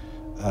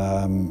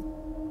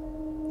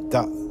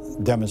 that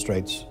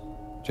demonstrates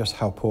just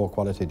how poor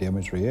quality the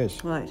imagery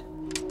is. Right.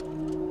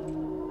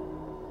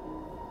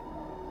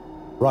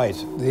 Right,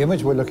 the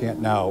image we're looking at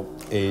now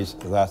is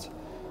that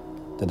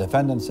the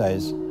defendant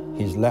says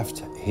he's left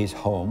his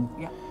home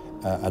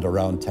at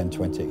around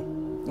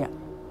 10:20. Yeah.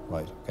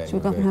 Right, okay. Should we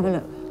go up and have a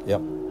look?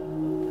 Yep.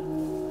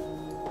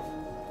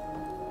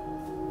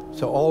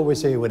 So all we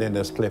see within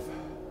this clip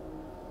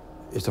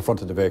is the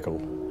front of the vehicle.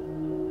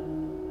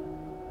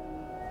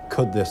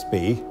 Could this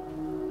be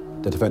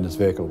the defendant's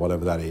vehicle,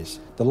 whatever that is?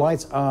 The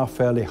lights are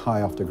fairly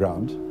high off the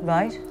ground.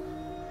 Right.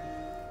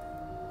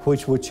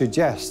 Which would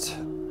suggest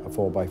a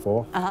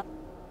 4x4. Uh-huh.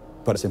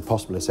 But it's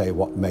impossible to say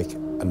what make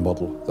and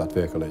model that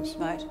vehicle is.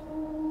 Right.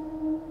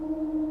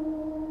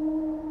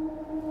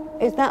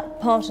 Is that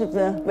part of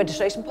the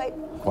registration plate?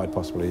 Quite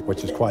possibly,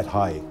 which is quite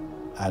high.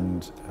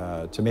 And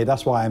to me,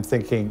 that's why I'm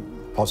thinking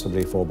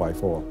possibly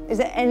 4x4. Is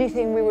there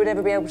anything we would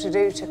ever be able to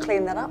do to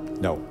clean that up?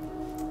 No.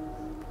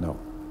 No.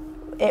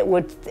 It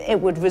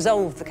would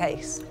resolve the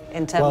case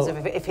in terms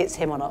of if it's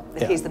him or not,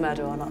 if he's the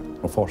murderer or not.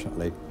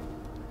 Unfortunately,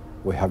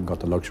 we haven't got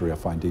the luxury of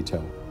fine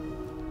detail.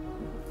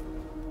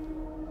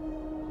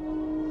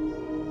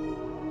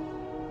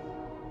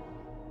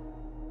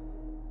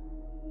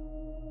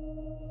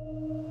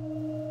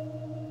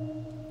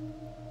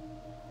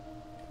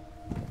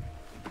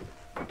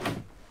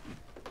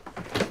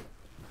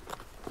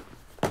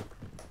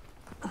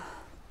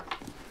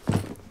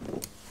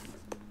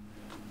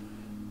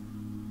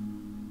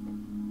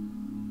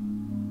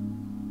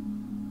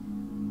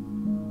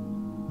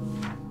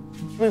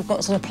 We've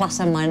got sort of plus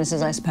and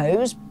minuses, I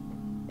suppose.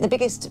 The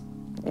biggest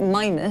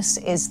minus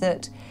is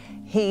that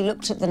he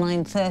looked at the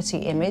 930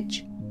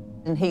 image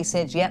and he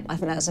said, yep, I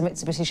think that's a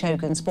Mitsubishi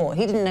Shogun Sport.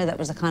 He didn't know that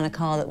was the kind of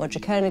car that Roger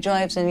Kearney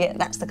drives, and yet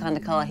that's the kind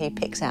of car he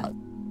picks out.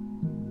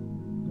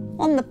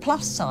 On the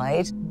plus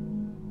side,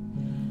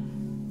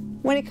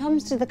 when it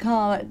comes to the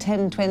car at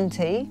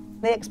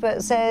 10:20, the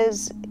expert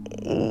says,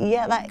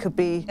 yeah, that could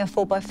be a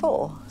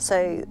 4x4.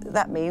 So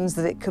that means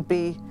that it could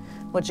be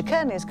Roger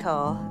Kearney's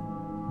car.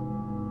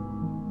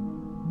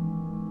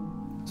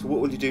 So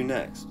what will you do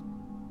next?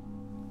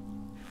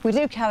 We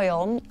do carry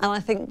on, and I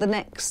think the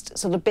next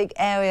sort of big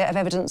area of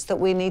evidence that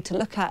we need to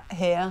look at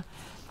here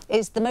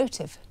is the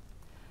motive.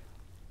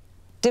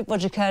 Did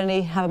Roger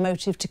Kearney have a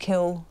motive to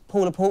kill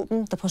Paula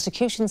Poolton? The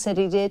prosecution said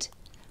he did.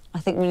 I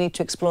think we need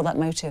to explore that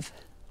motive.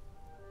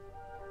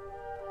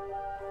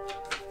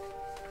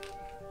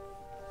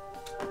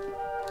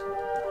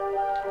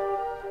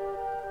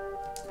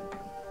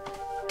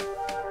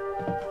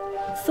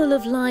 Full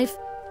of life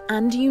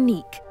and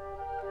unique.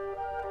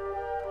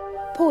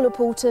 Paula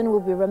Poolton will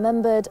be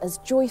remembered as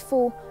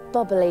joyful,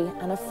 bubbly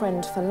and a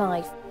friend for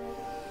life.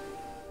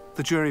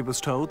 The jury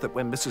was told that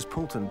when Mrs.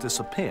 Poolton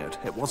disappeared,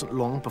 it wasn't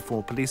long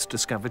before police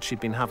discovered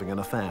she'd been having an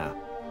affair.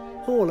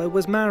 Paula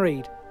was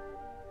married.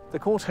 The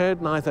court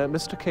heard neither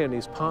Mr.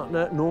 Kearney's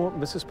partner nor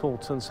Mrs.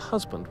 Poolton's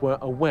husband were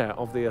aware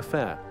of the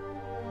affair.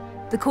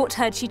 The court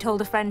heard she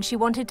told a friend she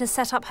wanted to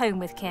set up home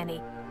with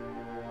Kearney.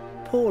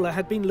 Paula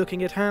had been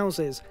looking at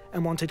houses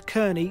and wanted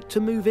Kearney to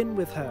move in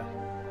with her.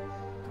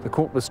 The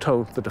court was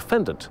told the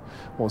defendant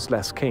was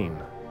less keen.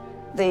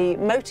 The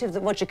motive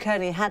that Roger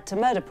Kearney had to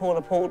murder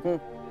Paula Poolton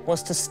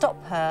was to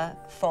stop her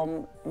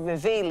from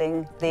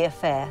revealing the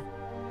affair.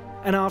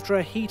 And after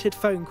a heated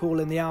phone call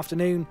in the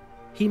afternoon,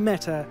 he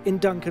met her in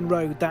Duncan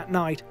Road that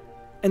night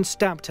and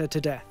stabbed her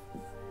to death.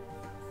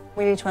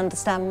 We need to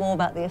understand more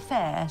about the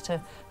affair to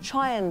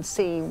try and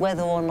see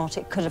whether or not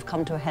it could have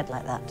come to a head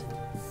like that.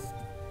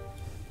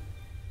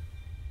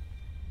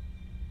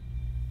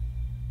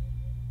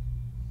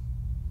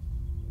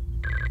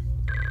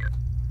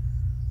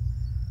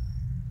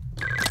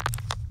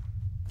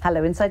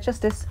 Hello, Inside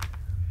Justice.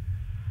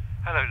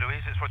 Hello,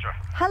 Louise, it's Roger.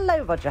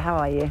 Hello, Roger, how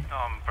are you? Oh,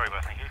 I'm very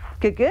well, thank you.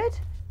 Good, good.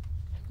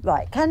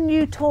 Right, can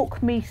you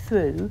talk me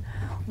through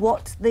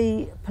what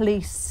the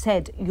police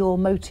said your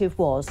motive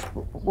was?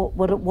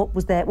 What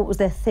was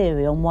their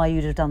theory on why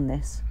you'd have done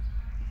this?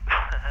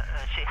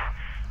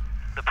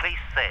 The police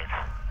said,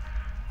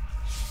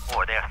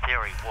 or their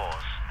theory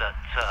was, that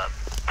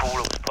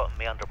Paula was putting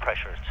me under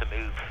pressure to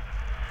move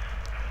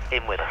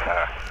in with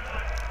her.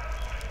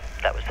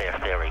 That was their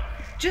theory.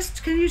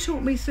 Just can you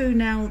talk me through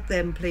now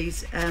then,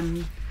 please,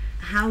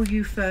 how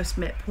you first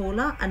met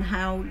Paula and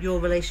how your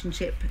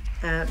relationship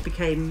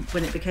became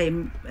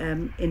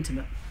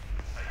intimate?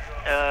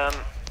 Well,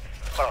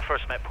 I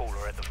first met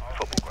Paula at the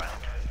football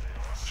ground.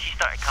 She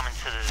started coming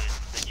to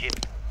the gym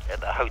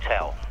at the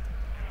hotel.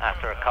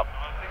 After a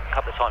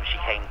couple of times she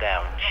came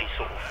down, she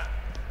sort of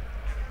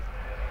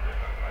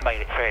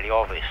made it fairly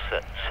obvious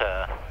that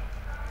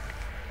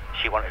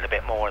she wanted a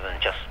bit more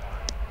than just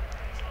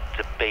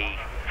to be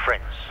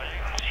friends.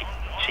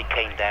 She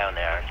came down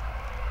there and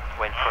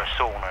went for a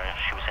sauna, and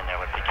she was in there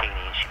with a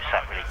bikini and she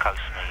sat really close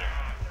to me.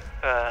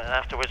 And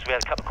afterwards we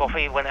had a cup of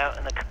coffee, went out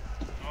to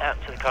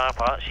the car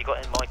park. She got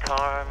in my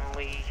car and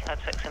we had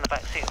sex in the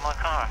back seat of my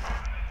car.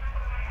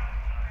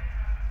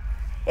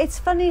 It's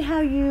funny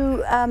how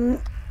you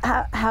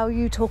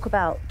talk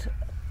about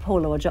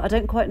Paula, Roger. I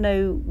don't quite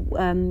know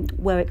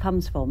where it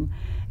comes from.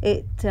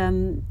 It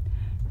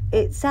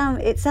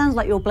sounds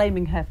like you're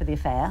blaming her for the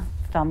affair,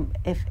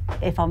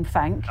 if I'm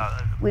frank,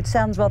 which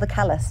sounds rather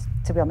callous,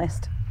 to be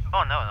honest.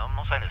 Oh, no, I'm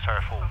not saying it's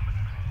her fault.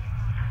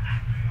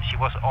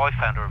 I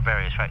found her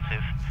very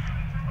attractive.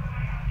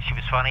 She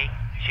was funny.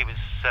 She was,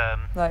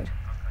 Right.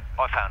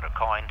 I found her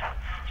kind.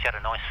 She had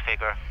a nice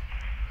figure.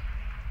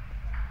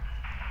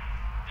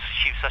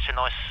 She was such a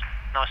nice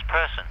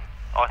person,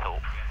 I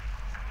thought.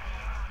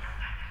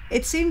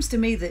 It seems to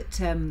me that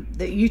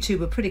that you two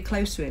were pretty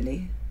close,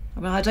 really. I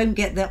mean, I don't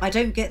get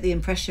the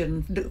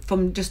impression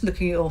from just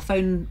looking at your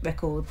phone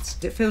records.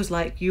 It feels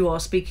like you are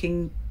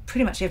speaking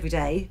pretty much every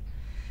day.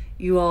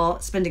 You are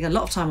spending a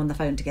lot of time on the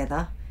phone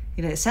together.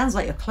 You know, it sounds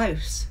like you're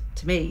close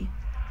to me.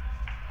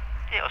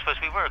 Yeah, I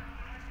suppose we were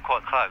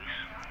quite close.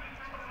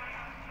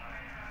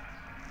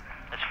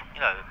 As, you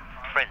know,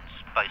 friends,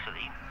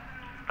 basically.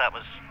 That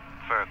was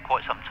for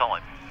quite some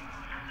time.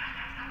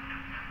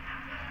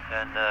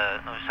 And,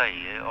 like I say,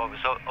 I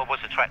was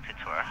attracted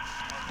to her.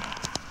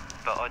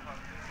 But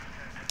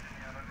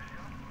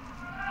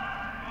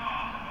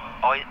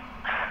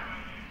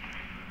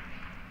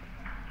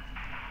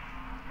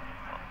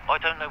I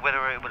don't know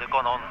whether it would have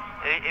gone on.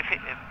 If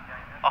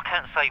I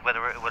can't say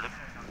whether it would have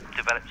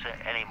developed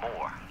any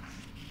more.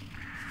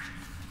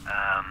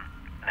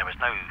 There was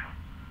no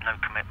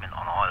commitment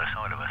on either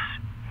side of us.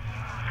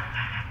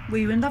 Were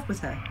you in love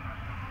with her?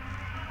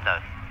 No.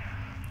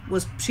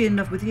 Was she in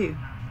love with you?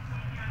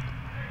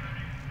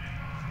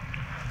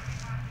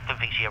 Don't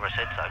think she ever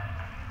said so.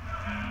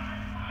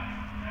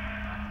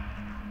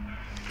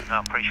 No,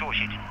 I'm pretty sure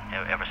she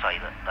didn't ever say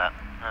that.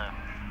 No.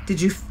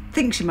 Did you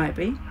think she might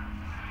be?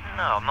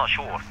 No, I'm not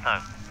sure.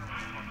 No,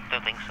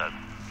 don't think so.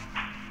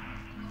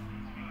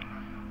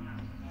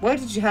 Why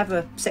did you have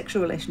a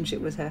sexual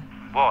relationship with her?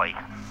 Why?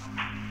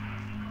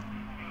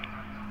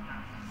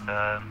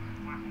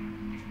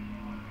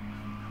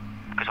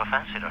 Because I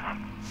fancied her.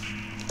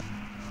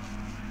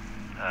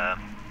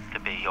 To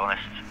be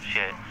honest, she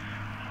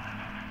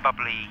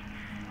bubbly,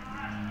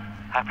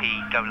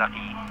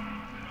 happy-go-lucky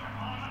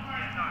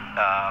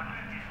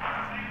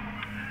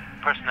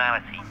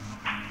personality.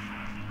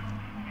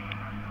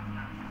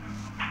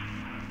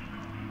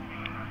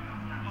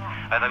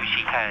 Although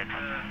she had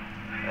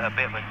a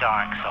bit of a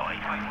dark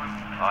side,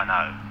 I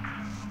know.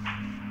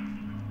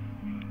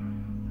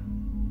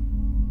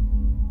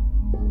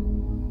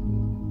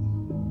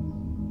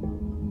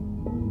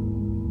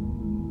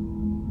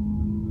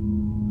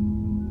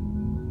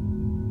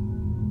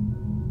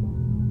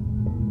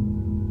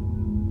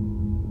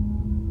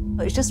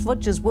 It's just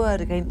Roger's word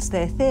against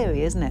their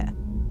theory, isn't it?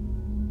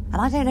 And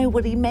I don't know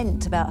what he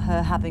meant about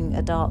her having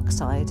a dark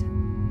side.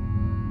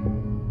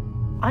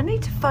 I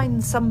need to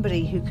find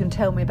somebody who can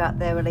tell me about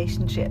their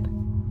relationship.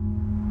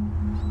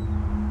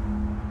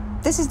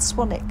 This is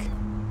Swanwick.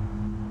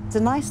 It's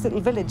a nice little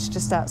village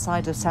just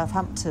outside of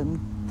Southampton.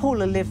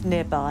 Paula lived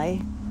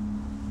nearby.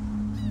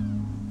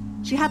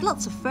 She had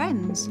lots of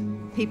friends.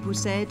 People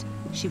said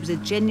she was a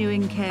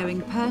genuine,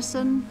 caring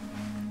person,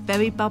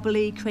 very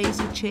bubbly,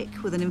 crazy chick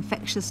with an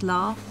infectious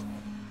laugh.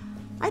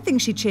 I think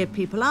she cheered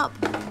people up.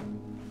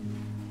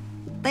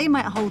 They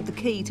might hold the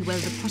key to whether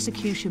the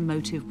prosecution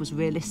motive was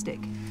realistic.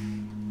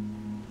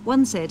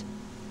 One said,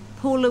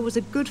 Paula was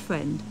a good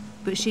friend,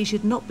 but she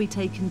should not be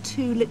taken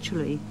too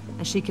literally,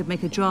 as she could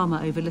make a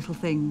drama over little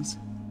things.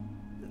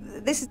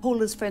 This is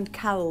Paula's friend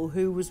Carol,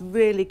 who was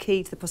really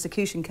key to the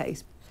prosecution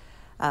case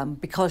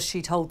because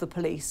she told the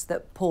police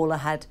that Paula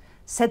had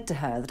said to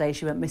her the day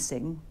she went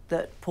missing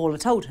that Paula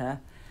told her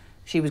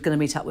she was going to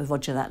meet up with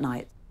Roger that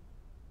night.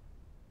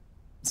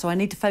 So I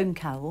need to phone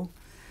Carol.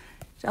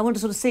 I want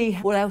to sort of see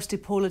what else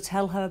did Paula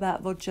tell her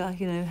about Roger,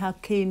 you know, how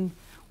keen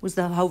was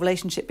the whole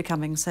relationship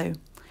becoming. So I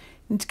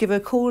need to give her a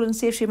call and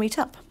see if she'll meet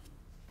up.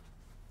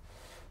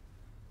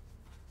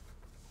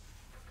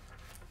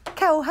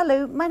 Carol,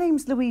 hello. My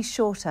name's Louise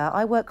Shorter.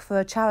 I work for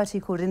a charity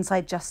called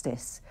Inside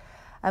Justice.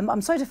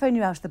 I'm sorry to phone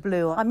you out of the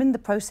blue. I'm in the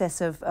process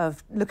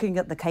of looking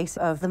at the case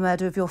of the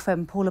murder of your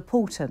friend Paula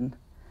Poolton.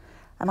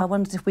 And I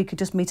wondered if we could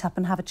just meet up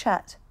and have a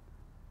chat.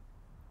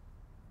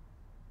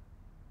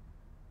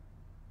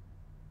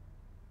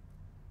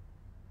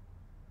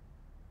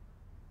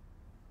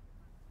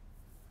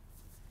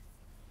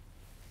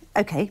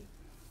 OK.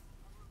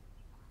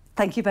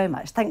 Thank you very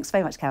much. Thanks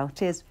very much, Carol.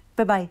 Cheers.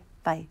 Bye-bye.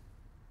 Bye.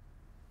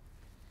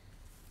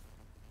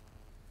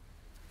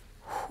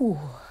 Whew.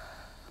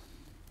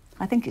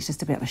 I think it's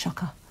just a bit of a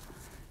shocker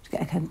to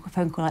get a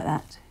phone call like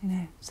that, you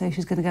know. So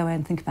she's going to go away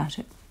and think about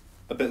it.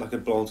 A bit like a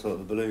blonde out of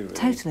the blue, really.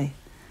 Totally.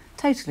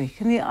 Totally.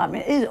 I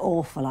mean, it is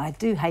awful. I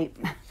do hate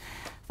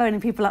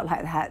phoning people up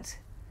like that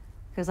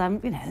because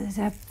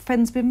their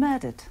friend's been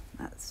murdered.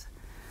 That's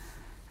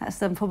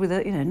probably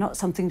not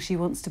something she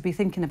wants to be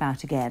thinking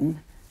about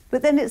again.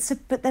 But then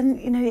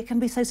it can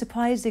be so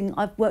surprising.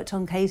 I've worked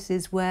on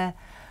cases where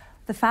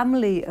the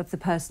family of the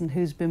person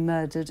who's been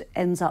murdered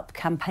ends up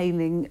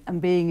campaigning and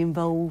being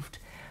involved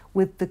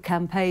with the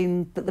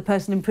campaign that the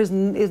person in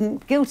prison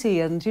isn't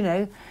guilty, and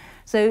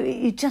So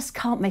you just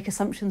can't make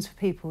assumptions for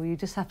people. You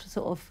just have to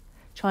sort of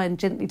try and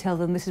gently tell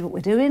them this is what we're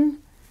doing.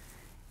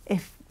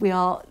 If we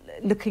are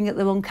looking at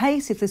the wrong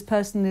case, if this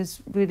person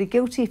is really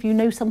guilty, if you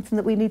know something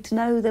that we need to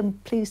know, then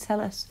please tell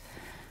us.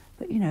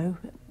 But, you know,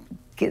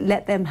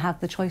 let them have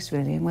the choice,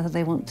 really, in whether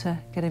they want to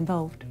get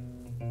involved.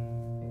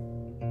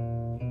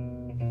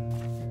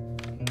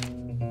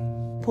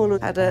 Paula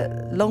had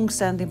a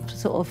long-standing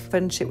sort of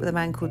friendship with a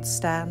man called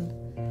Stan.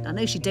 I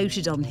know she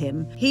doted on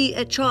him.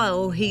 At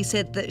trial, he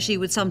said that she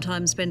would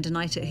sometimes spend a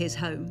night at his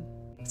home.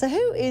 So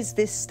who is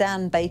this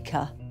Stan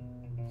Baker?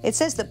 It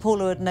says that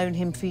Paula had known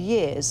him for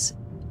years,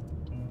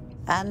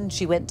 and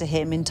she went to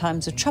him in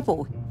times of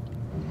trouble.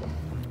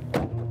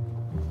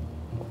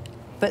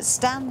 But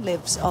Stan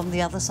lives on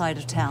the other side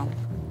of town.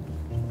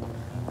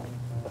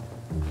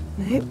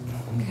 Nope,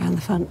 go around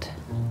the front.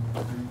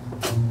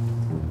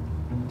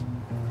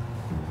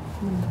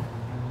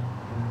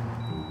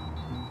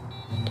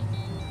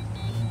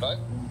 Hello?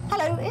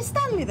 Hello, is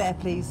Stanley there,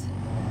 please?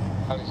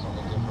 Stanley's not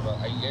lived here for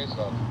about 8 years,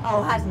 love.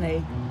 Oh, hasn't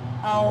he?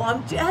 Oh,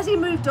 has he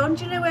moved on?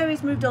 Do you know where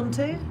he's moved on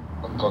to?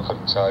 I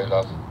couldn't tell you,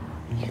 love.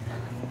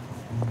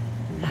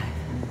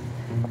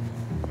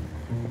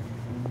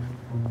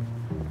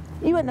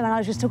 You weren't the man I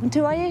was just talking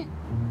to, are you?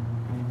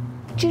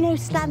 Do you know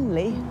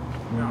Stanley?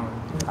 No.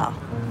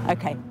 Oh,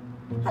 OK.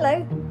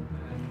 Hello.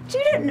 Do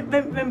you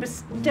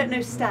don't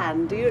know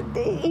Stan, do you?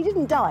 He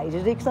didn't die,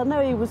 did he? Because I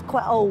know he was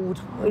quite old,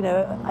 you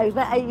know. It was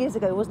about 8 years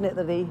ago, wasn't it,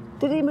 that he...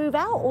 Did he move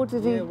out, or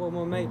did he... Yeah, well,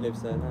 my mate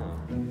lives there now.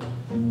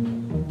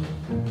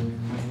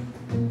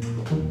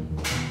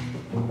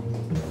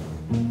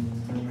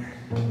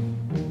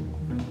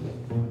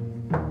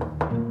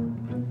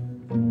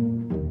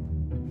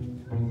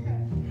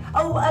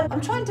 Oh, I'm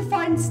trying to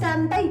find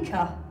Stan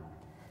Baker.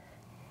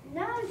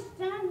 No,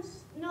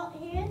 Stan's not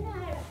here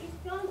now. He's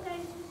gone down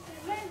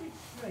to the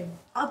registry.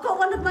 I've got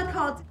one of my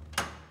cards.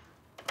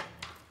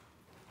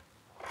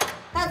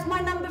 That's my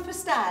number for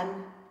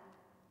Stan.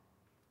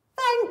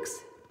 Thanks.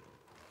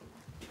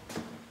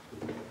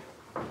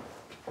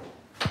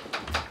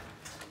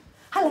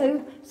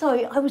 Hello.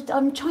 Sorry,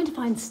 I'm trying to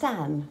find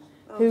Stan,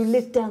 who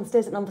lived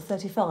downstairs at number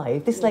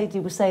 35. This lady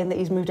was saying that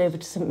he's moved over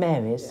to St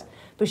Mary's,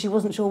 but she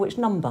wasn't sure which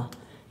number.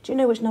 Do you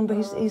know which number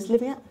he's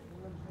living at?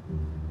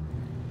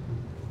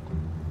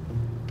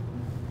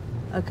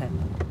 OK.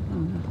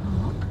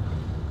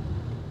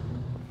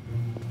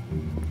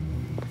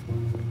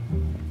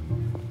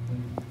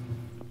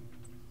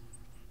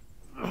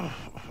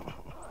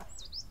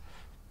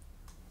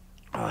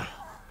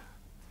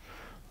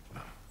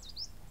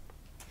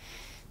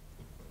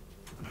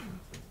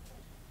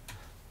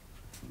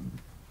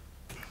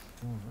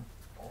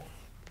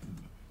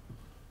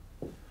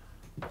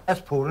 That's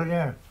Paula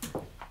there.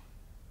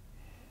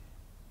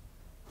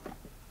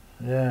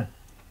 Yeah.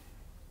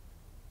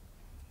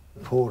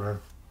 Paula.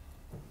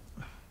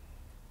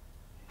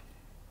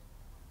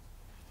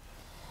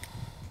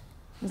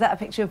 Is that a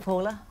picture of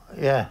Paula?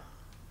 Yeah.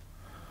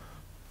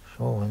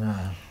 Sure,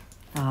 nice.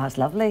 Oh, that's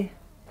lovely.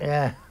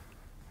 Yeah.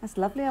 That's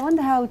lovely. I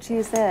wonder how old she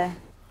is there.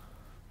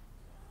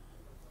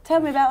 Tell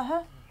me about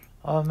her.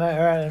 I met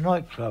her at a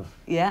nightclub.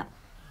 Yeah.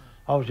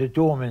 I was a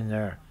doorman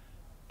there.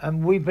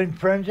 And we've been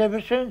friends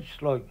ever since,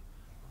 like,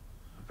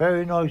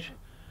 very nice,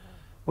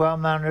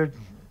 well-mannered,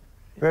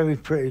 very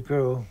pretty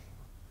girl.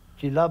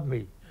 She loved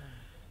me.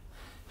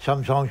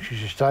 Sometimes she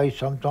used to stay,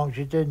 sometimes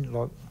she didn't,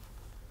 like.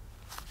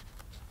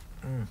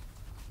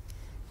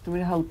 Do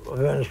we hold?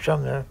 There's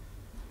some there.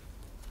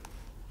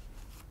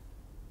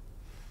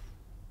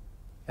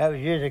 That was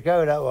years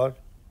ago, that was.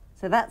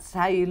 So that's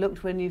how you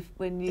looked when you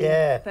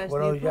yeah, first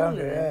when knew I was Paula,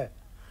 younger, then? yeah.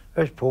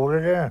 There's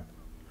Paula there,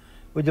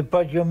 with the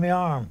budgie on my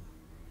arm.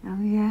 Oh,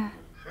 yeah.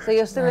 So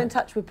you're still in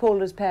touch with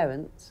Paula's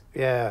parents?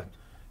 Yeah.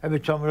 Every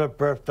time it was her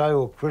birthday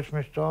or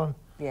Christmas time,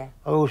 Yeah.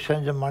 I always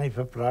send her money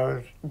for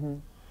flowers.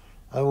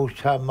 I always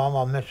tell Mum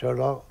I miss her a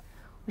lot.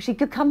 Was she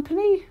good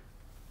company?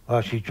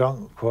 Well, she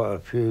drank quite a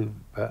few,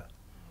 but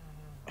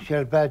she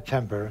had a bad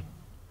temper.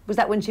 Was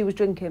that when she was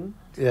drinking?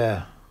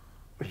 Yeah.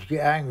 She'd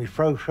get angry,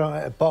 throw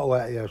a bottle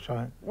at you or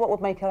something. What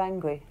would make her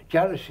angry?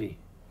 Jealousy.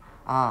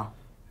 Ah.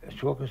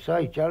 That's what I can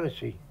say,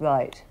 jealousy.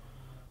 Right.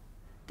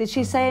 Did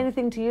she say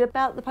anything to you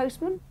about the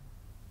postman?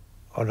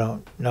 I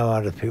don't know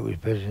other people's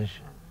business.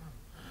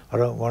 I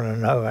don't want to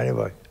know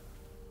anyway.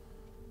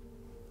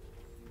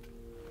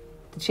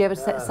 Did she ever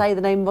say the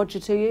name Roger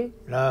to you?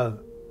 No.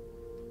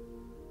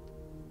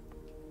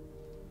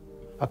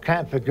 I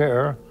can't forget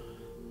her.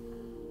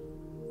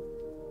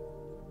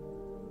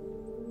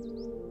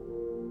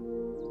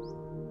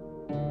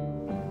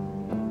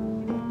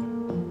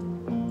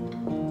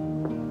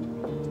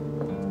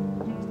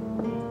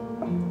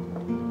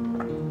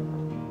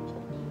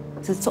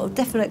 So there's sort of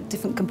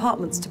different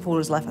compartments to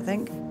Paula's life, I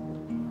think.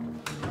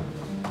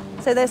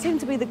 So there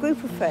seemed to be the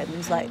group of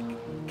friends, like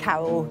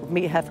Carol would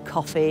meet her for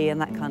coffee and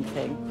that kind of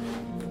thing.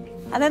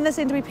 And then there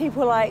seemed to be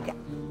people like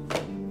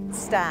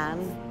Stan.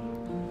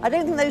 I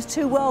don't think those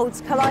two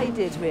worlds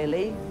collided,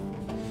 really.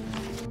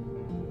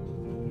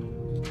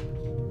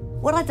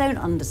 What I don't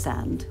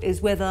understand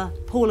is whether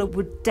Paula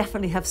would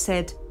definitely have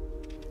said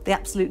the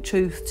absolute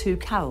truth to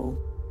Carol.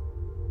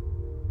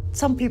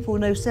 Some people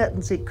know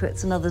certain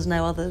secrets and others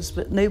know others,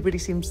 but nobody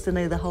seems to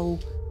know the whole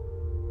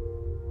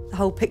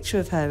picture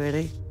of her,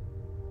 really.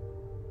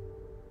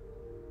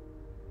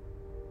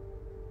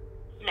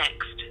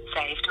 Next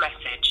saved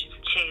message,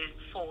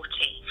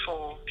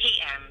 2:44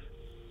 p.m.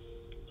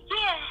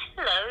 Yeah,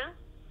 hello.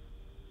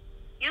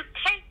 You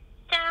came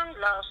down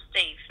last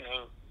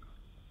evening,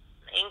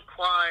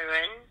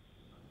 inquiring.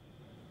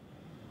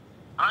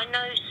 I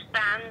know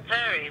Stan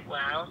very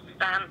well,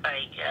 Stan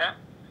Baker.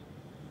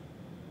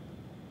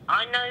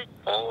 I know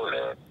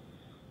Paula.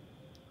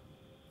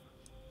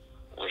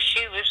 Well,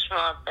 she was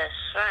my best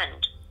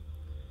friend.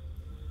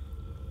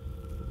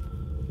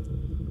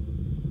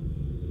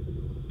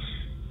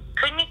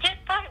 Can you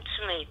get back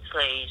to me,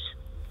 please?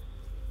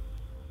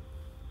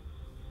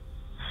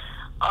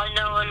 I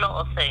know a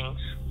lot of things.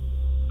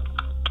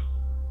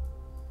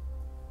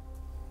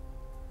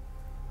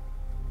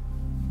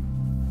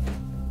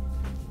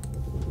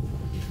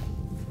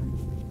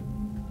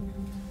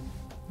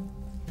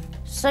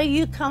 So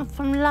you come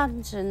from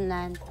London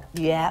then?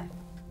 Yeah.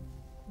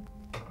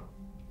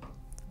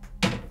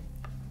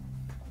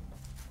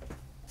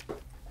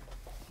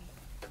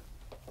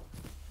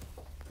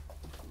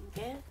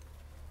 Yeah.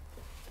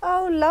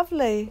 Oh,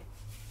 lovely.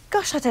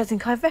 Gosh, I don't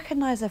think I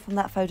recognise her from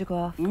that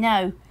photograph.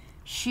 No,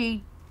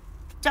 she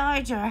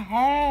dyed her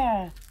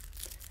hair.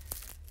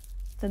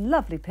 It's a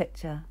lovely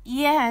picture.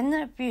 Yeah, isn't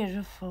that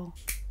beautiful?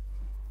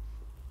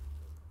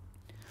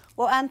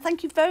 Well, Anne,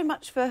 thank you very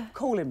much for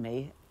calling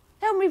me.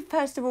 Tell me,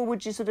 first of all,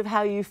 would you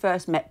how you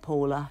first met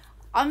Paula?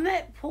 I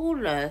met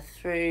Paula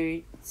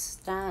through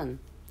Stan.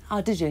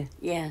 Oh, did you?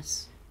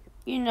 Yes.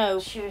 You know,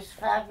 she was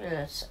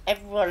fabulous.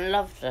 Everyone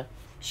loved her.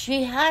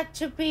 She had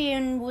to be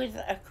in with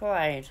a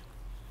crowd.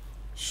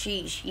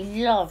 She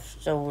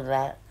loved all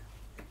that.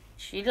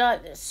 She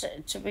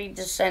liked to be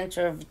the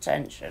centre of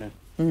attention.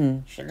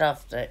 Mm. She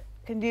loved it.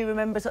 Can you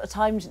remember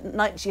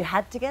nights you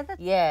had together?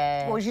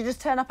 Yeah. Or would you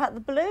just turn up out the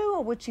blue,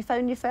 or would she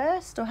phone you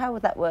first, or how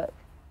would that work?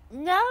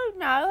 No,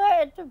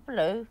 out the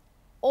blue.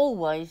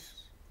 Always.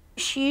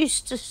 She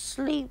used to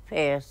sleep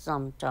here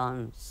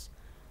sometimes.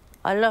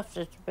 I loved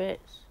her to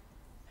bits.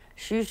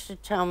 She used to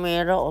tell me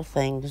a lot of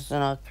things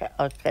and I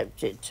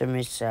kept it to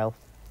myself.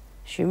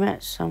 She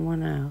met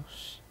someone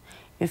else.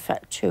 In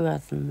fact, 2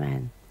 other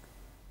men.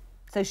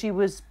 So she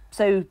was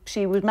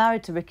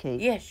married to Ricky?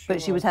 Yes,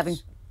 But she was having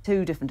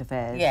 2 different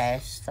affairs?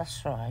 Yes,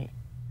 that's right.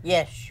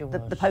 Yes, she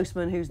was. The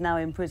postman who's now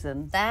in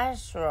prison?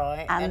 That's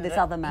right. And this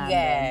other man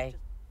Yeah, then?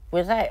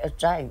 without a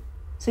doubt.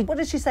 So what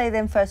did she say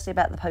then, firstly,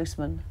 about the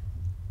postman?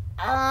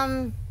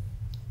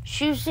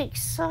 She was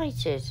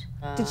excited.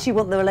 Did she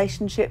want the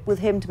relationship with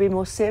him to be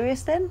more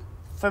serious then?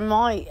 From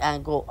my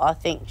angle, I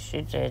think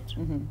she did.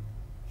 Mm-hmm.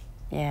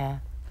 Yeah.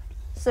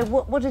 So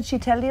what did she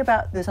tell you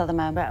about this other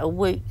man? About a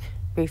week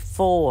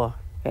before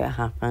it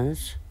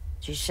happened,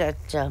 she said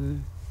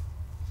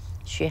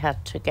she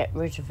had to get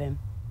rid of him.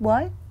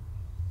 Why?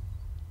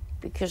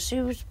 Because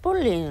he was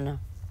bullying her.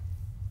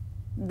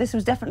 This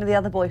was definitely the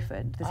other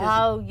boyfriend?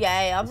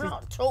 Yeah, I'm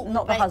not talking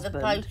not about the husband.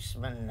 the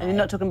postman. No. And you're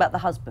not talking about the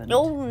husband?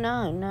 Oh,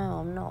 no,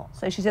 I'm not.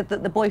 So she said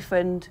that the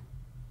boyfriend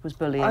was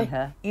bullying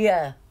her?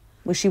 Yeah.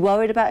 Was she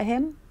worried about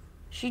him?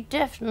 She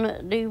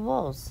definitely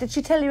was. Did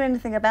she tell you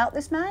anything about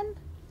this man?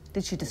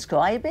 Did she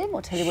describe him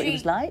or tell you what he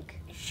was like?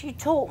 She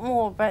talked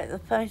more about the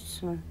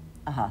postman.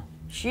 Uh-huh.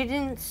 She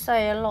didn't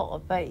say a lot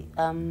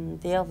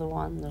about the other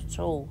one at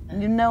all.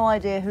 And you had no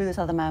idea who this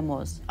other man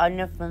was? I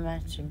never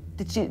met him.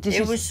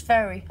 It was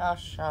very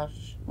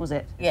hush-hush. Was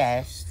it?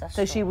 Yes, that's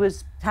So right. she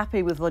was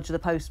happy with Roger the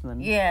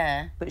postman?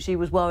 Yeah. But she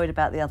was worried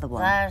about the other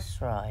one?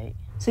 That's right.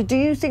 So do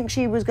you think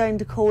she was going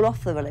to call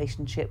off the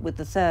relationship with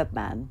the third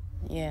man?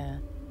 Yeah.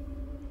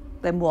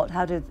 Then what?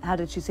 How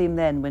did she seem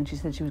then when she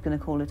said she was going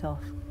to call it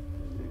off?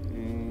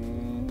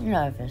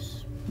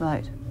 Nervous.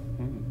 Right.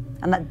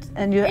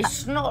 And you.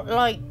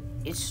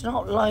 It's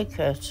not like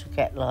her to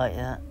get like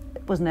that.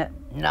 Wasn't it?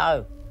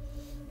 No.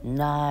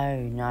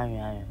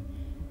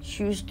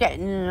 She was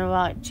getting in the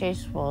right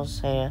T-spot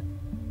here.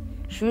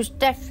 She was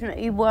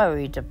definitely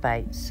worried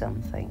about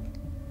something.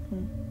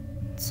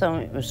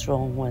 Something was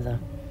wrong with her.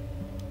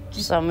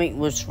 Something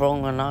was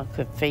wrong and I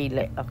could feel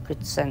it. I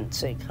could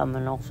sense it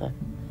coming off her.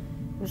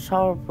 It was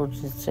horrible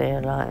to see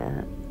her like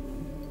that.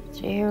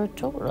 To hear her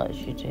talk like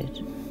she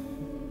did.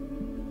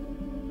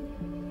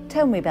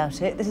 Tell me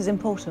about it. This is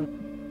important.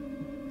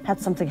 Had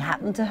something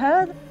happened to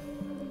her?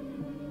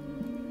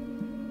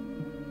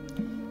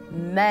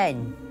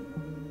 Men.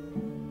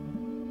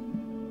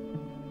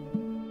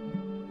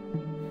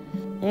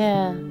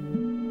 Yeah.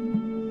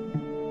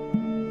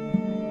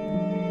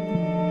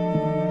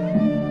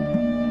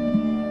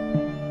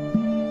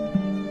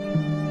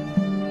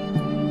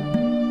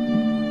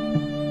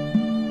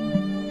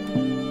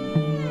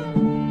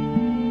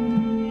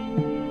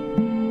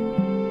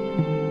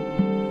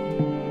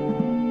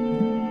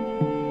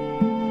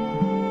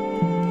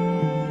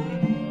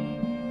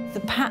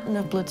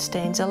 Of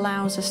bloodstains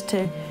allows us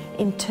to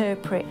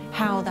interpret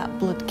how that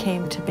blood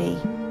came to be.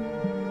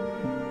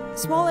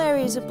 Small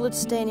areas of blood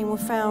staining were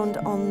found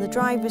on the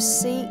driver's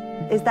seat.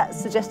 Is that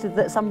suggested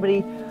that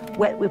somebody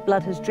wet with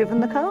blood has driven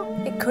the car?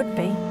 It could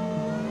be.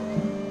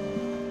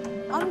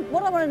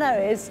 What I want to know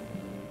is,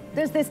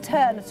 does this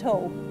turn at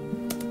all?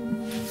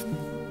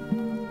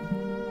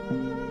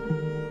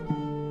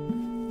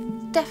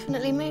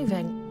 Definitely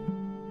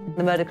moving.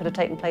 The murder could have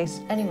taken place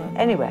anywhere.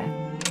 Anywhere.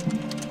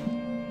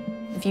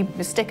 If you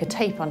stick a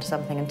tape onto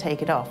something and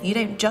take it off, you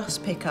don't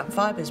just pick up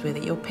fibres with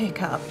it, you'll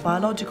pick up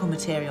biological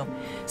material.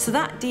 So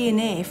that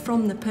DNA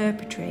from the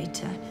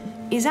perpetrator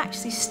is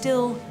actually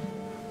still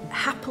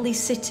happily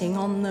sitting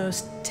on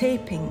those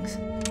tapings.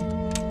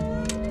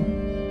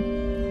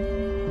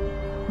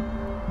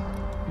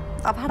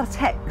 I've had a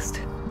text.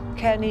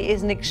 Kearney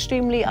is an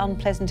extremely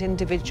unpleasant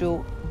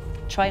individual.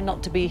 Try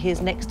not to be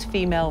his next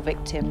female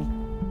victim.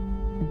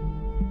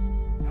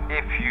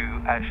 If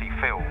you actually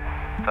feel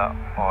that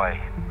I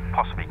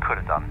possibly could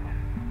have done,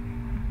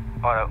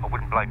 I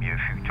wouldn't blame you if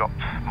you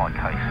dropped my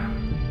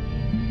case.